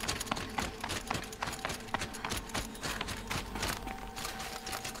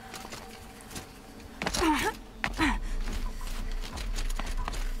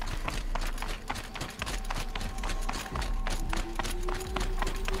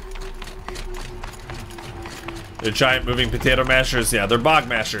 The giant moving potato mashers, yeah, they're bog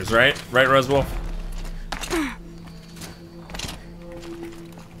mashers, right? Right, Rosewolf?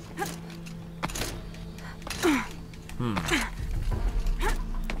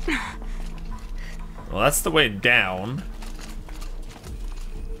 Well, that's the way down.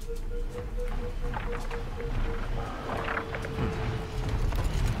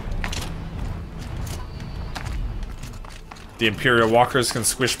 The Imperial Walkers can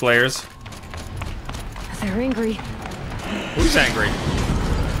squish players. They're angry. Who's angry?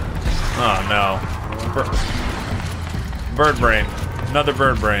 Oh no. Bird brain. Another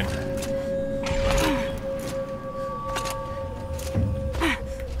bird brain.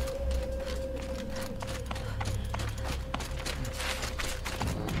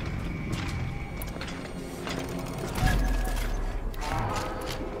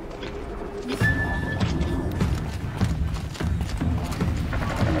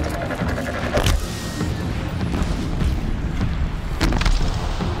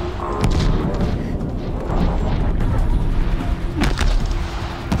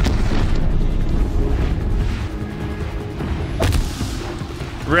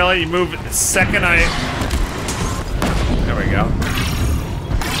 Really? You move it the second I... There we go.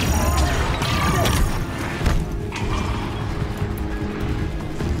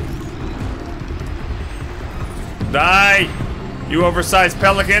 Die! You oversized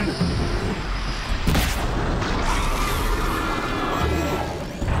pelican!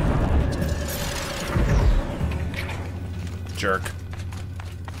 Jerk.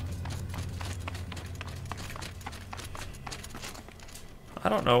 I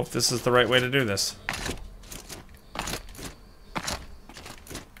don't know if this is the right way to do this. I'm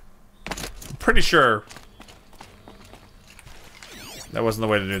pretty sure that wasn't the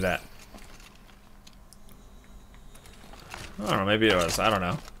way to do that. I don't know, maybe it was. I don't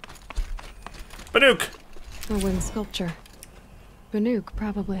know. Banuk! A wooden sculpture. Banuk,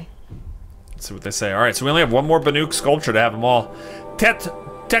 probably. Let's see what they say. Alright, so we only have one more Banuk sculpture to have them all.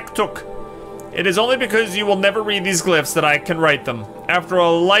 Tektuk. It is only because you will never read these glyphs that I can write them. After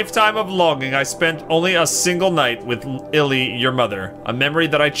a lifetime of longing, I spent only a single night with Illy, your mother. A memory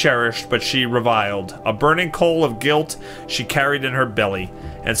that I cherished, but she reviled. A burning coal of guilt she carried in her belly.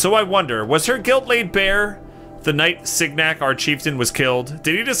 And so I wonder, was her guilt laid bare the night Signac, our chieftain, was killed?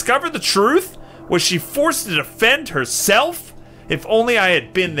 Did he discover the truth? Was she forced to defend herself? If only I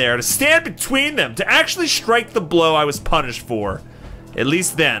had been there, to stand between them, to actually strike the blow I was punished for. At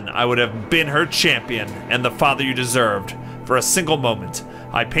least then, I would have been her champion, and the father you deserved. For a single moment,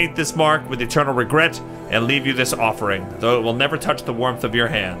 I paint this mark with eternal regret, and leave you this offering, though it will never touch the warmth of your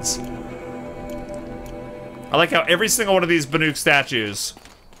hands. I like how every single one of these Banuk statues,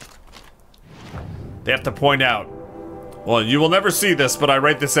 they have to point out, well, you will never see this, but I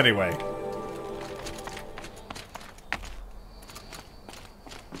write this anyway.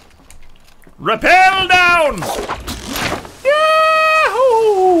 Rappel down!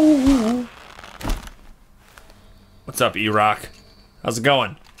 Yahoo! What's up, E-Rock? How's it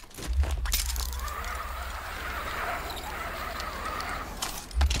going?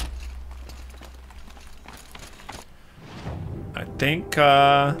 I think,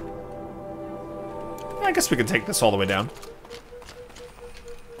 I guess we can take this all the way down.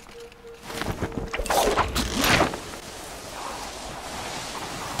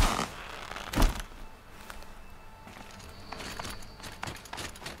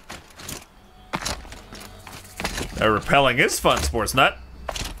 Rappelling is fun, Sports Nut.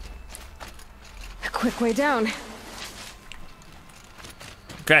 A quick way down.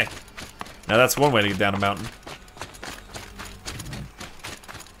 Okay. Now that's one way to get down a mountain.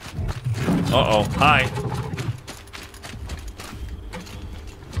 Uh-oh. Hi.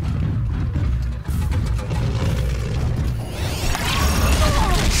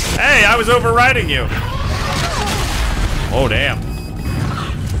 Hey, I was overriding you. Oh, damn.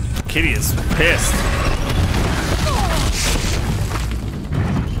 Kitty is pissed.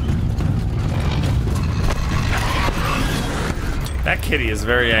 That kitty is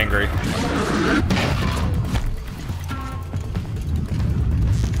very angry.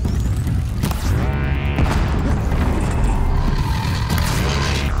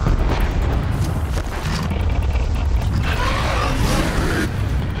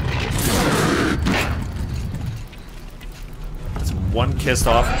 That's one pissed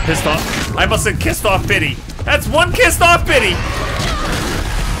off. I must have kissed off Biddy. That's one kissed off Biddy.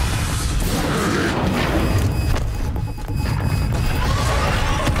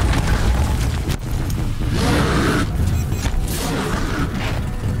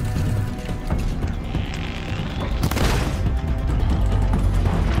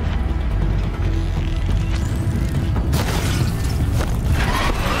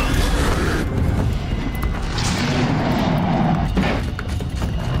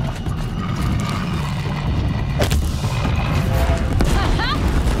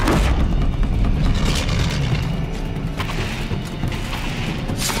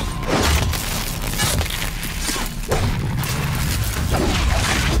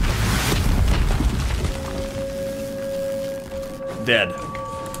 Dead.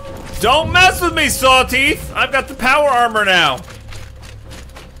 Don't mess with me, Sawteeth! I've got the power armor now.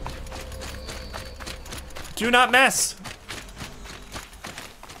 Do not mess.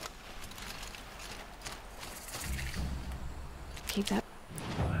 Keep that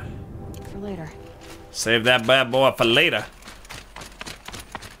for later. Save that bad boy for later.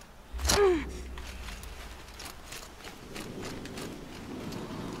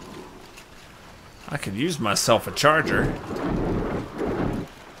 I could use myself a charger.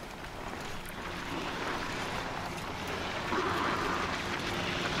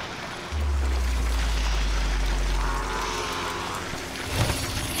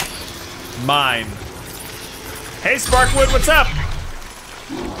 Mine. Hey, Sparkwood, what's up?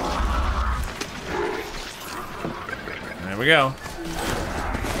 we go.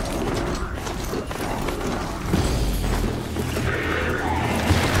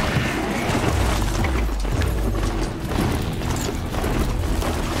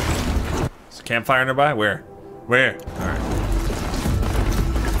 Is a campfire nearby? Where? Where? All right.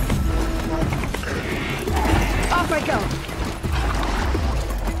 Off I go.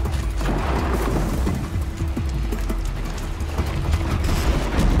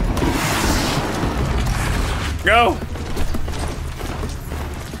 Go!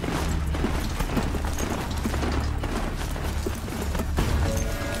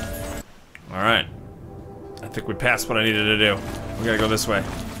 Alright. I think we passed what I needed to do. We gotta go this way.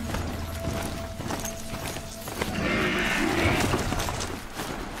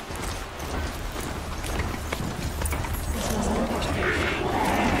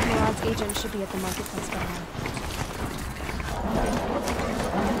 Murad's agent should be at the marketplace by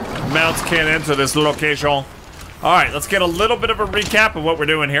now. Mounts can't enter this location. Alright, let's get a little bit of a recap of what we're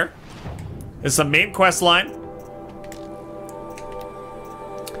doing here. It's the main quest line.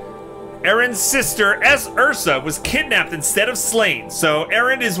 Erin's sister, S. Ursa, was kidnapped instead of slain. So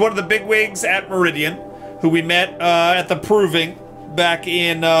Erin is one of the bigwigs at Meridian, who we met at the Proving back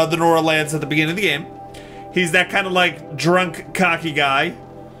in the Nora Lands at the beginning of the game. He's that kind of like drunk, cocky guy.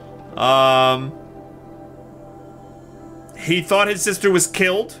 He thought his sister was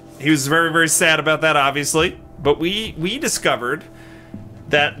killed. He was very, very sad about that, obviously. But we discovered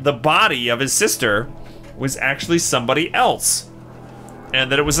that the body of his sister was actually somebody else. And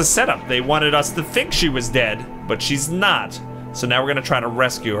that it was a setup. They wanted us to think she was dead, but she's not. So now we're gonna try to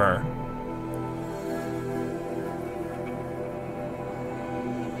rescue her.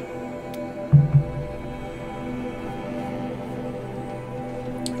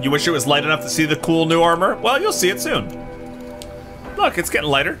 You wish it was light enough to see the cool new armor? Well, you'll see it soon. Look, it's getting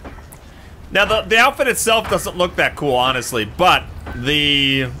lighter. Now, the outfit itself doesn't look that cool, honestly, but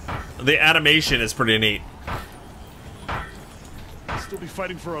the animation is pretty neat. We'd still be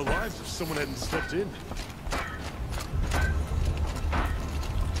fighting for our lives if someone hadn't stepped in.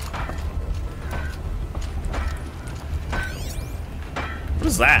 What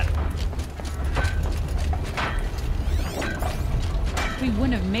is that? We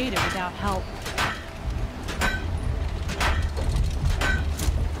wouldn't have made it without help.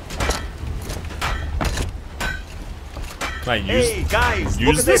 Can I hey guys, use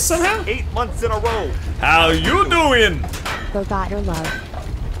look at this somehow? 8 months in a row. How you doing? Bog Otter love.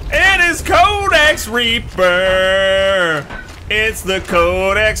 It is Codex Reaper. It's the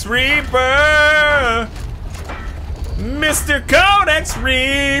Codex Reaper. Mr. Codex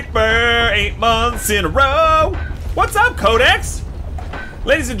Reaper. 8 months in a row. What's up, Codex?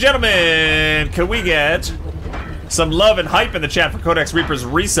 Ladies and gentlemen, can we get some love and hype in the chat for Codex Reaper's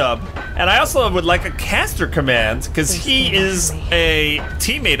resub? And I also would like a caster command, because he is a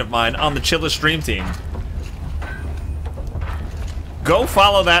teammate of mine on the Chilla stream team. Go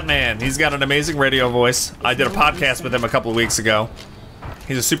follow that man. He's got an amazing radio voice. I did a podcast with him a couple of weeks ago.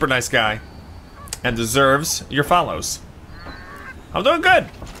 He's a super nice guy and deserves your follows. I'm doing good.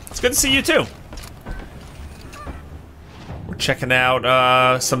 It's good to see you too. We're checking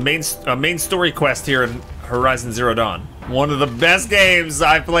out some main story quest here in Horizon Zero Dawn. One of the best games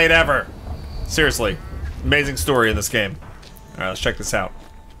I've played ever. Seriously, amazing story in this game. All right, let's check this out.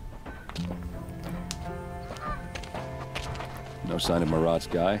 No sign of Murad's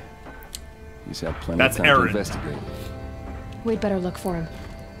guy. He's had plenty That's of time Erin. to investigate. We'd better look for him.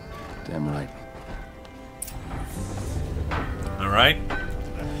 Damn right. All right.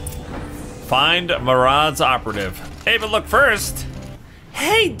 Find Murad's operative. Hey, but look first.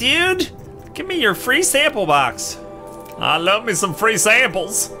 Hey, dude. Give me your free sample box. I love me some free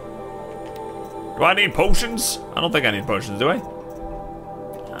samples. Do I need potions? I don't think I need potions, do I?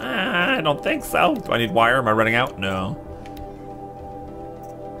 I don't think so. Do I need wire? Am I running out? No.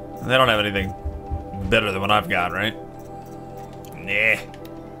 They don't have anything better than what I've got, right? Nah.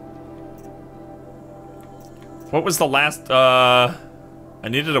 What was the last, I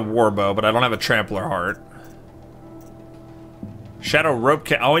needed a war bow, but I don't have a trampler heart. Shadow rope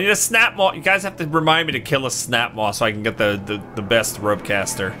oh, I need a snap maw. You guys have to remind me to kill a snap maw so I can get the best rope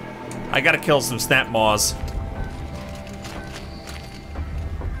caster. I gotta kill some snap maws.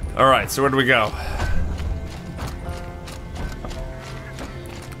 Alright, so where do we go?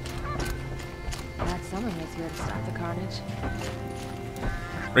 That summer was here to stop the carnage.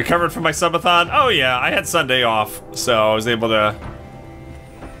 Recovered from my subathon? Oh yeah, I had Sunday off, so I was able to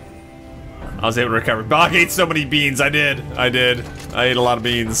recover. Bog ate so many beans. I did. I ate a lot of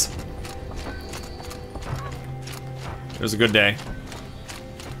beans. It was a good day.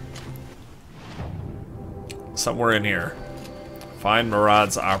 Somewhere in here. Find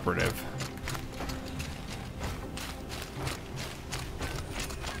Murad's operative.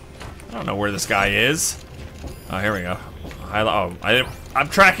 I don't know where this guy is. Oh, here we go. I'm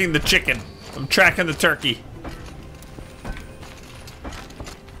tracking the chicken. I'm tracking the turkey.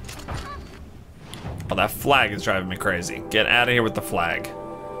 Oh, that flag is driving me crazy. Get out of here with the flag.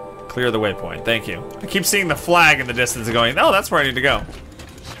 Clear the waypoint. Thank you. I keep seeing the flag in the distance and going, oh, that's where I need to go.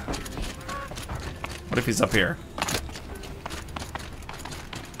 What if he's up here?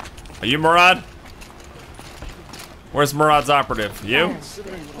 Are you Murad? Where's Murad's operative? You?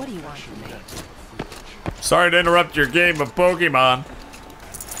 What do you want from me? Sorry to interrupt your game of Pokemon.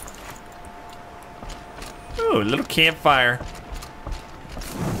 Ooh, a little campfire.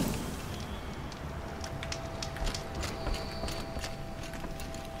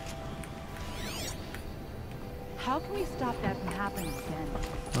 How can we stop that from happening again?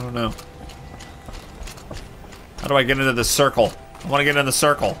 I don't know. How do I get into the circle? I want to get in the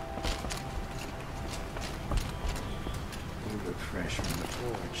circle. You look fresh from the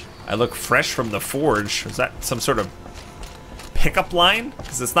forge. I look fresh from the forge. Is that some sort of pickup line?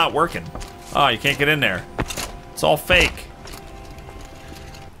 Because it's not working. Oh, you can't get in there. It's all fake.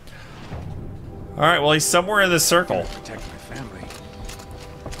 Alright, well, he's somewhere in this circle. Protect my family.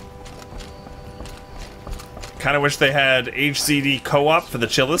 Kind of wish they had HCD co-op for the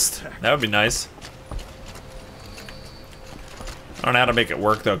chillest. That would be nice. I don't know how to make it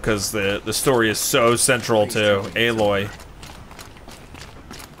work, though, because the story is so central to Aloy.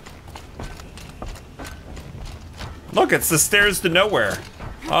 Look, it's the stairs to nowhere.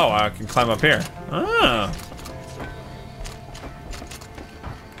 Oh, I can climb up here. Ah.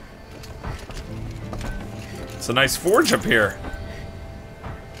 It's a nice forge up here.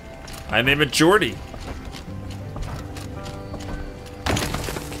 I name it Jordy.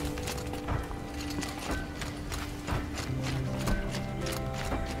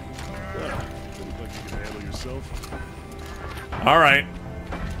 All right.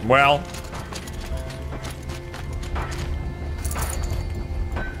 Well.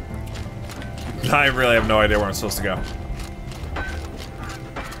 I really have no idea where I'm supposed to go.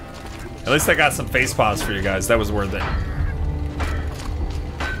 At least I got some face paws for you guys. That was worth it.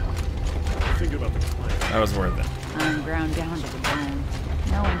 That was worth it. I'm ground down to the bone.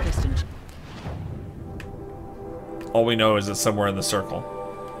 No interest in... All we know is it's somewhere in the circle.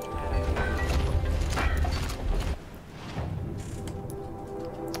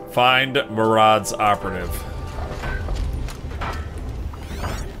 Find Murad's operative.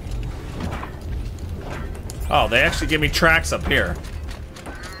 Oh, they actually give me tracks up here.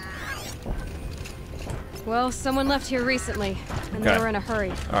 Well, someone left here recently, and they were in a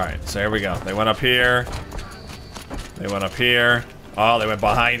hurry. Alright, so here we go. They went up here. They went up here. Oh, they went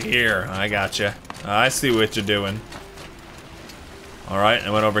behind here. I gotcha. I see what you're doing. Alright,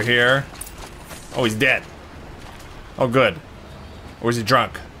 I went over here. Oh, he's dead. Oh, good. Or is he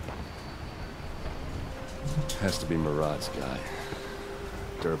drunk? Has to be Murad's guy.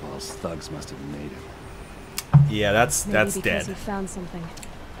 Dervahl's thugs must have made him. Yeah, that's Maybe dead. because he found something.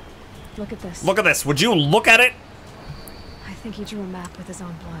 Look at this. Look at this. Would you look at it? I think he drew a map with his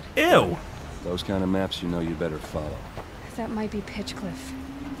own blood. Ew. Those kind of maps, you know you better follow. That might be Pitchcliff.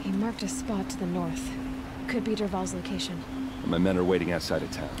 He marked a spot to the north. Could be Dervahl's location. My men are waiting outside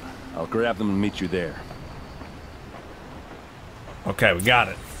of town. I'll grab them and meet you there. Okay, we got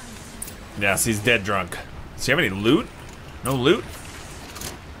it. Yes, he's dead drunk. Does he have any loot? No loot?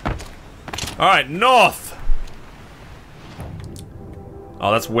 Alright, north!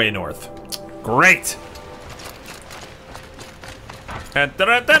 Oh, that's way north. Great!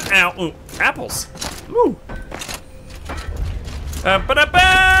 Ow, ooh, apples. Ooh.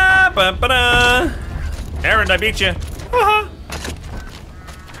 Aaron, I beat you.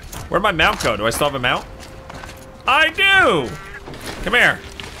 Where'd my mount go? Do I still have a mount? I do! Come here.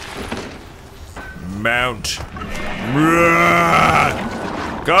 Mount.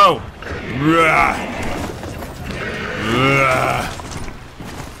 Go!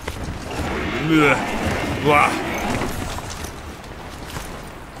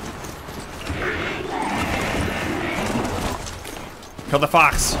 Kill the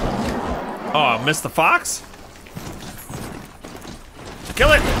fox. Oh, I missed the fox?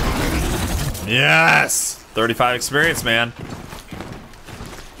 Kill it! Yes! 35 experience, man.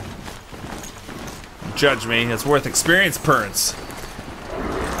 Judge me, it's worth experience points.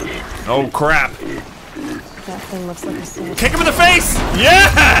 Oh crap. That thing looks like a sword. Kick him in the face!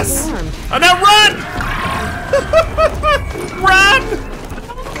 Yes! Oh, now run! Run!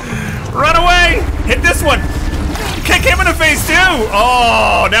 Run away! Hit this one! Kick him in the face too!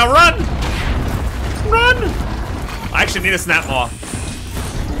 Oh, now run! Run! I actually need a snap maw.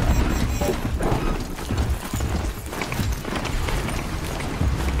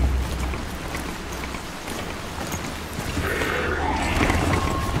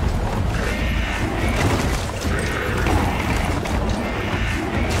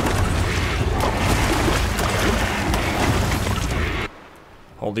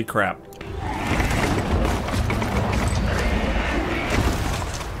 Holy crap.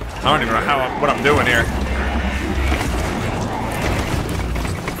 I don't even know what I'm doing here.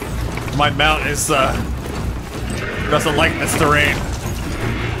 My mount is, doesn't like this terrain.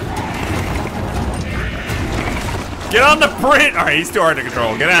 Get on the print! Alright, he's too hard to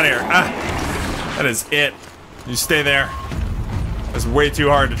control. Get out of here. Ah, that is it. You stay there. It's way too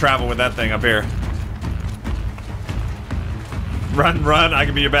hard to travel with that thing up here. Run, run. I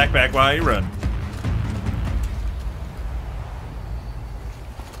can be your backpack while you run.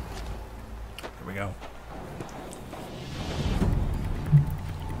 Here we go.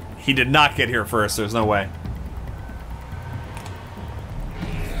 He did not get here first. There's no way.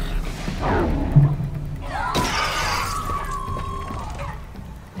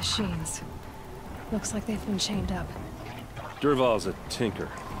 Machines. Looks like they've been chained up. Dervahl's a tinker.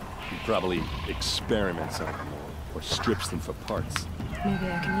 He probably experiments on them or strips them for parts. Maybe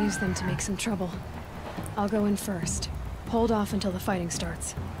I can use them to make some trouble. I'll go in first. Hold off until the fighting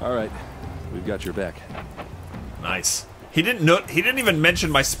starts. All right, we've got your back. Nice. He didn't even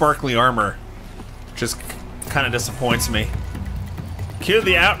mention my sparkly armor. Just kind of disappoints me. Kill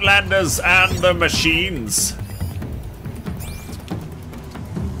the Outlanders and the machines.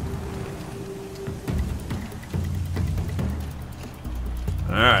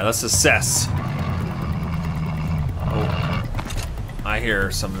 Alright, let's assess. Oh, I hear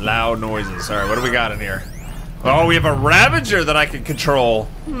some loud noises. Alright, what do we got in here? Oh, we have a Ravager that I can control.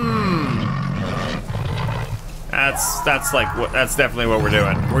 That's definitely what we're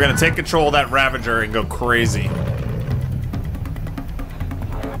doing. We're gonna take control of that Ravager and go crazy.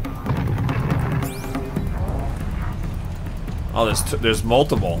 Oh, there's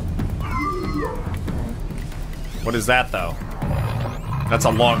multiple. What is that though? That's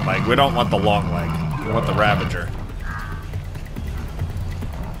a long leg. We don't want the long leg. We want the Ravager.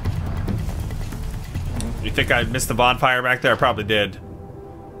 You think I missed the bonfire back there? I probably did.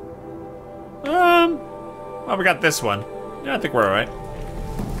 Well, we got this one. Yeah, I think we're alright.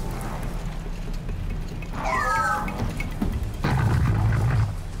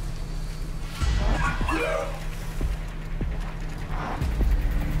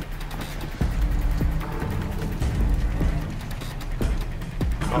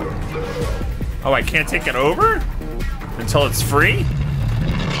 Oh, I can't take it over? Until it's free?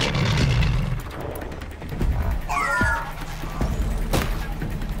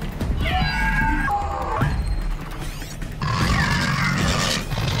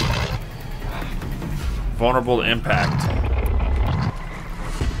 Vulnerable impact.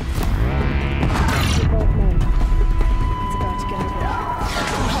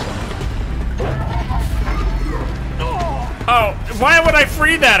 Oh, why would I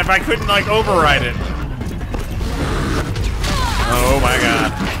free that if I couldn't, like, override it? Oh my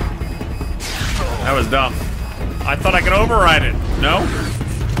god. That was dumb. I thought I could override it. No?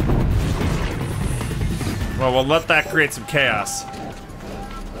 Well, we'll let that create some chaos.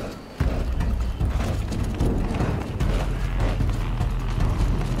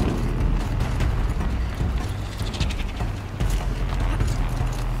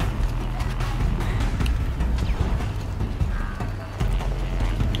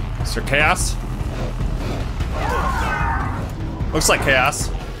 Is there chaos? Looks like chaos.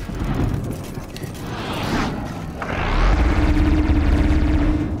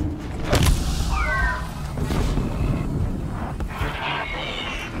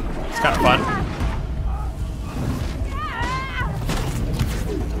 It's kind of fun.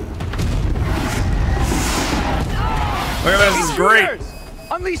 Look at this, this is great.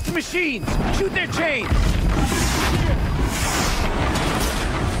 Unleash the machines! Shoot their chains!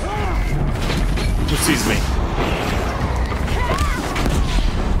 Who sees me?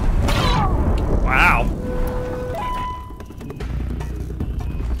 Wow.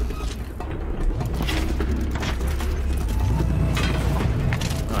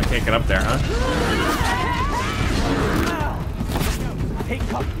 Oh, I can't get up there, huh? Take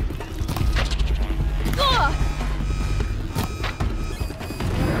cover.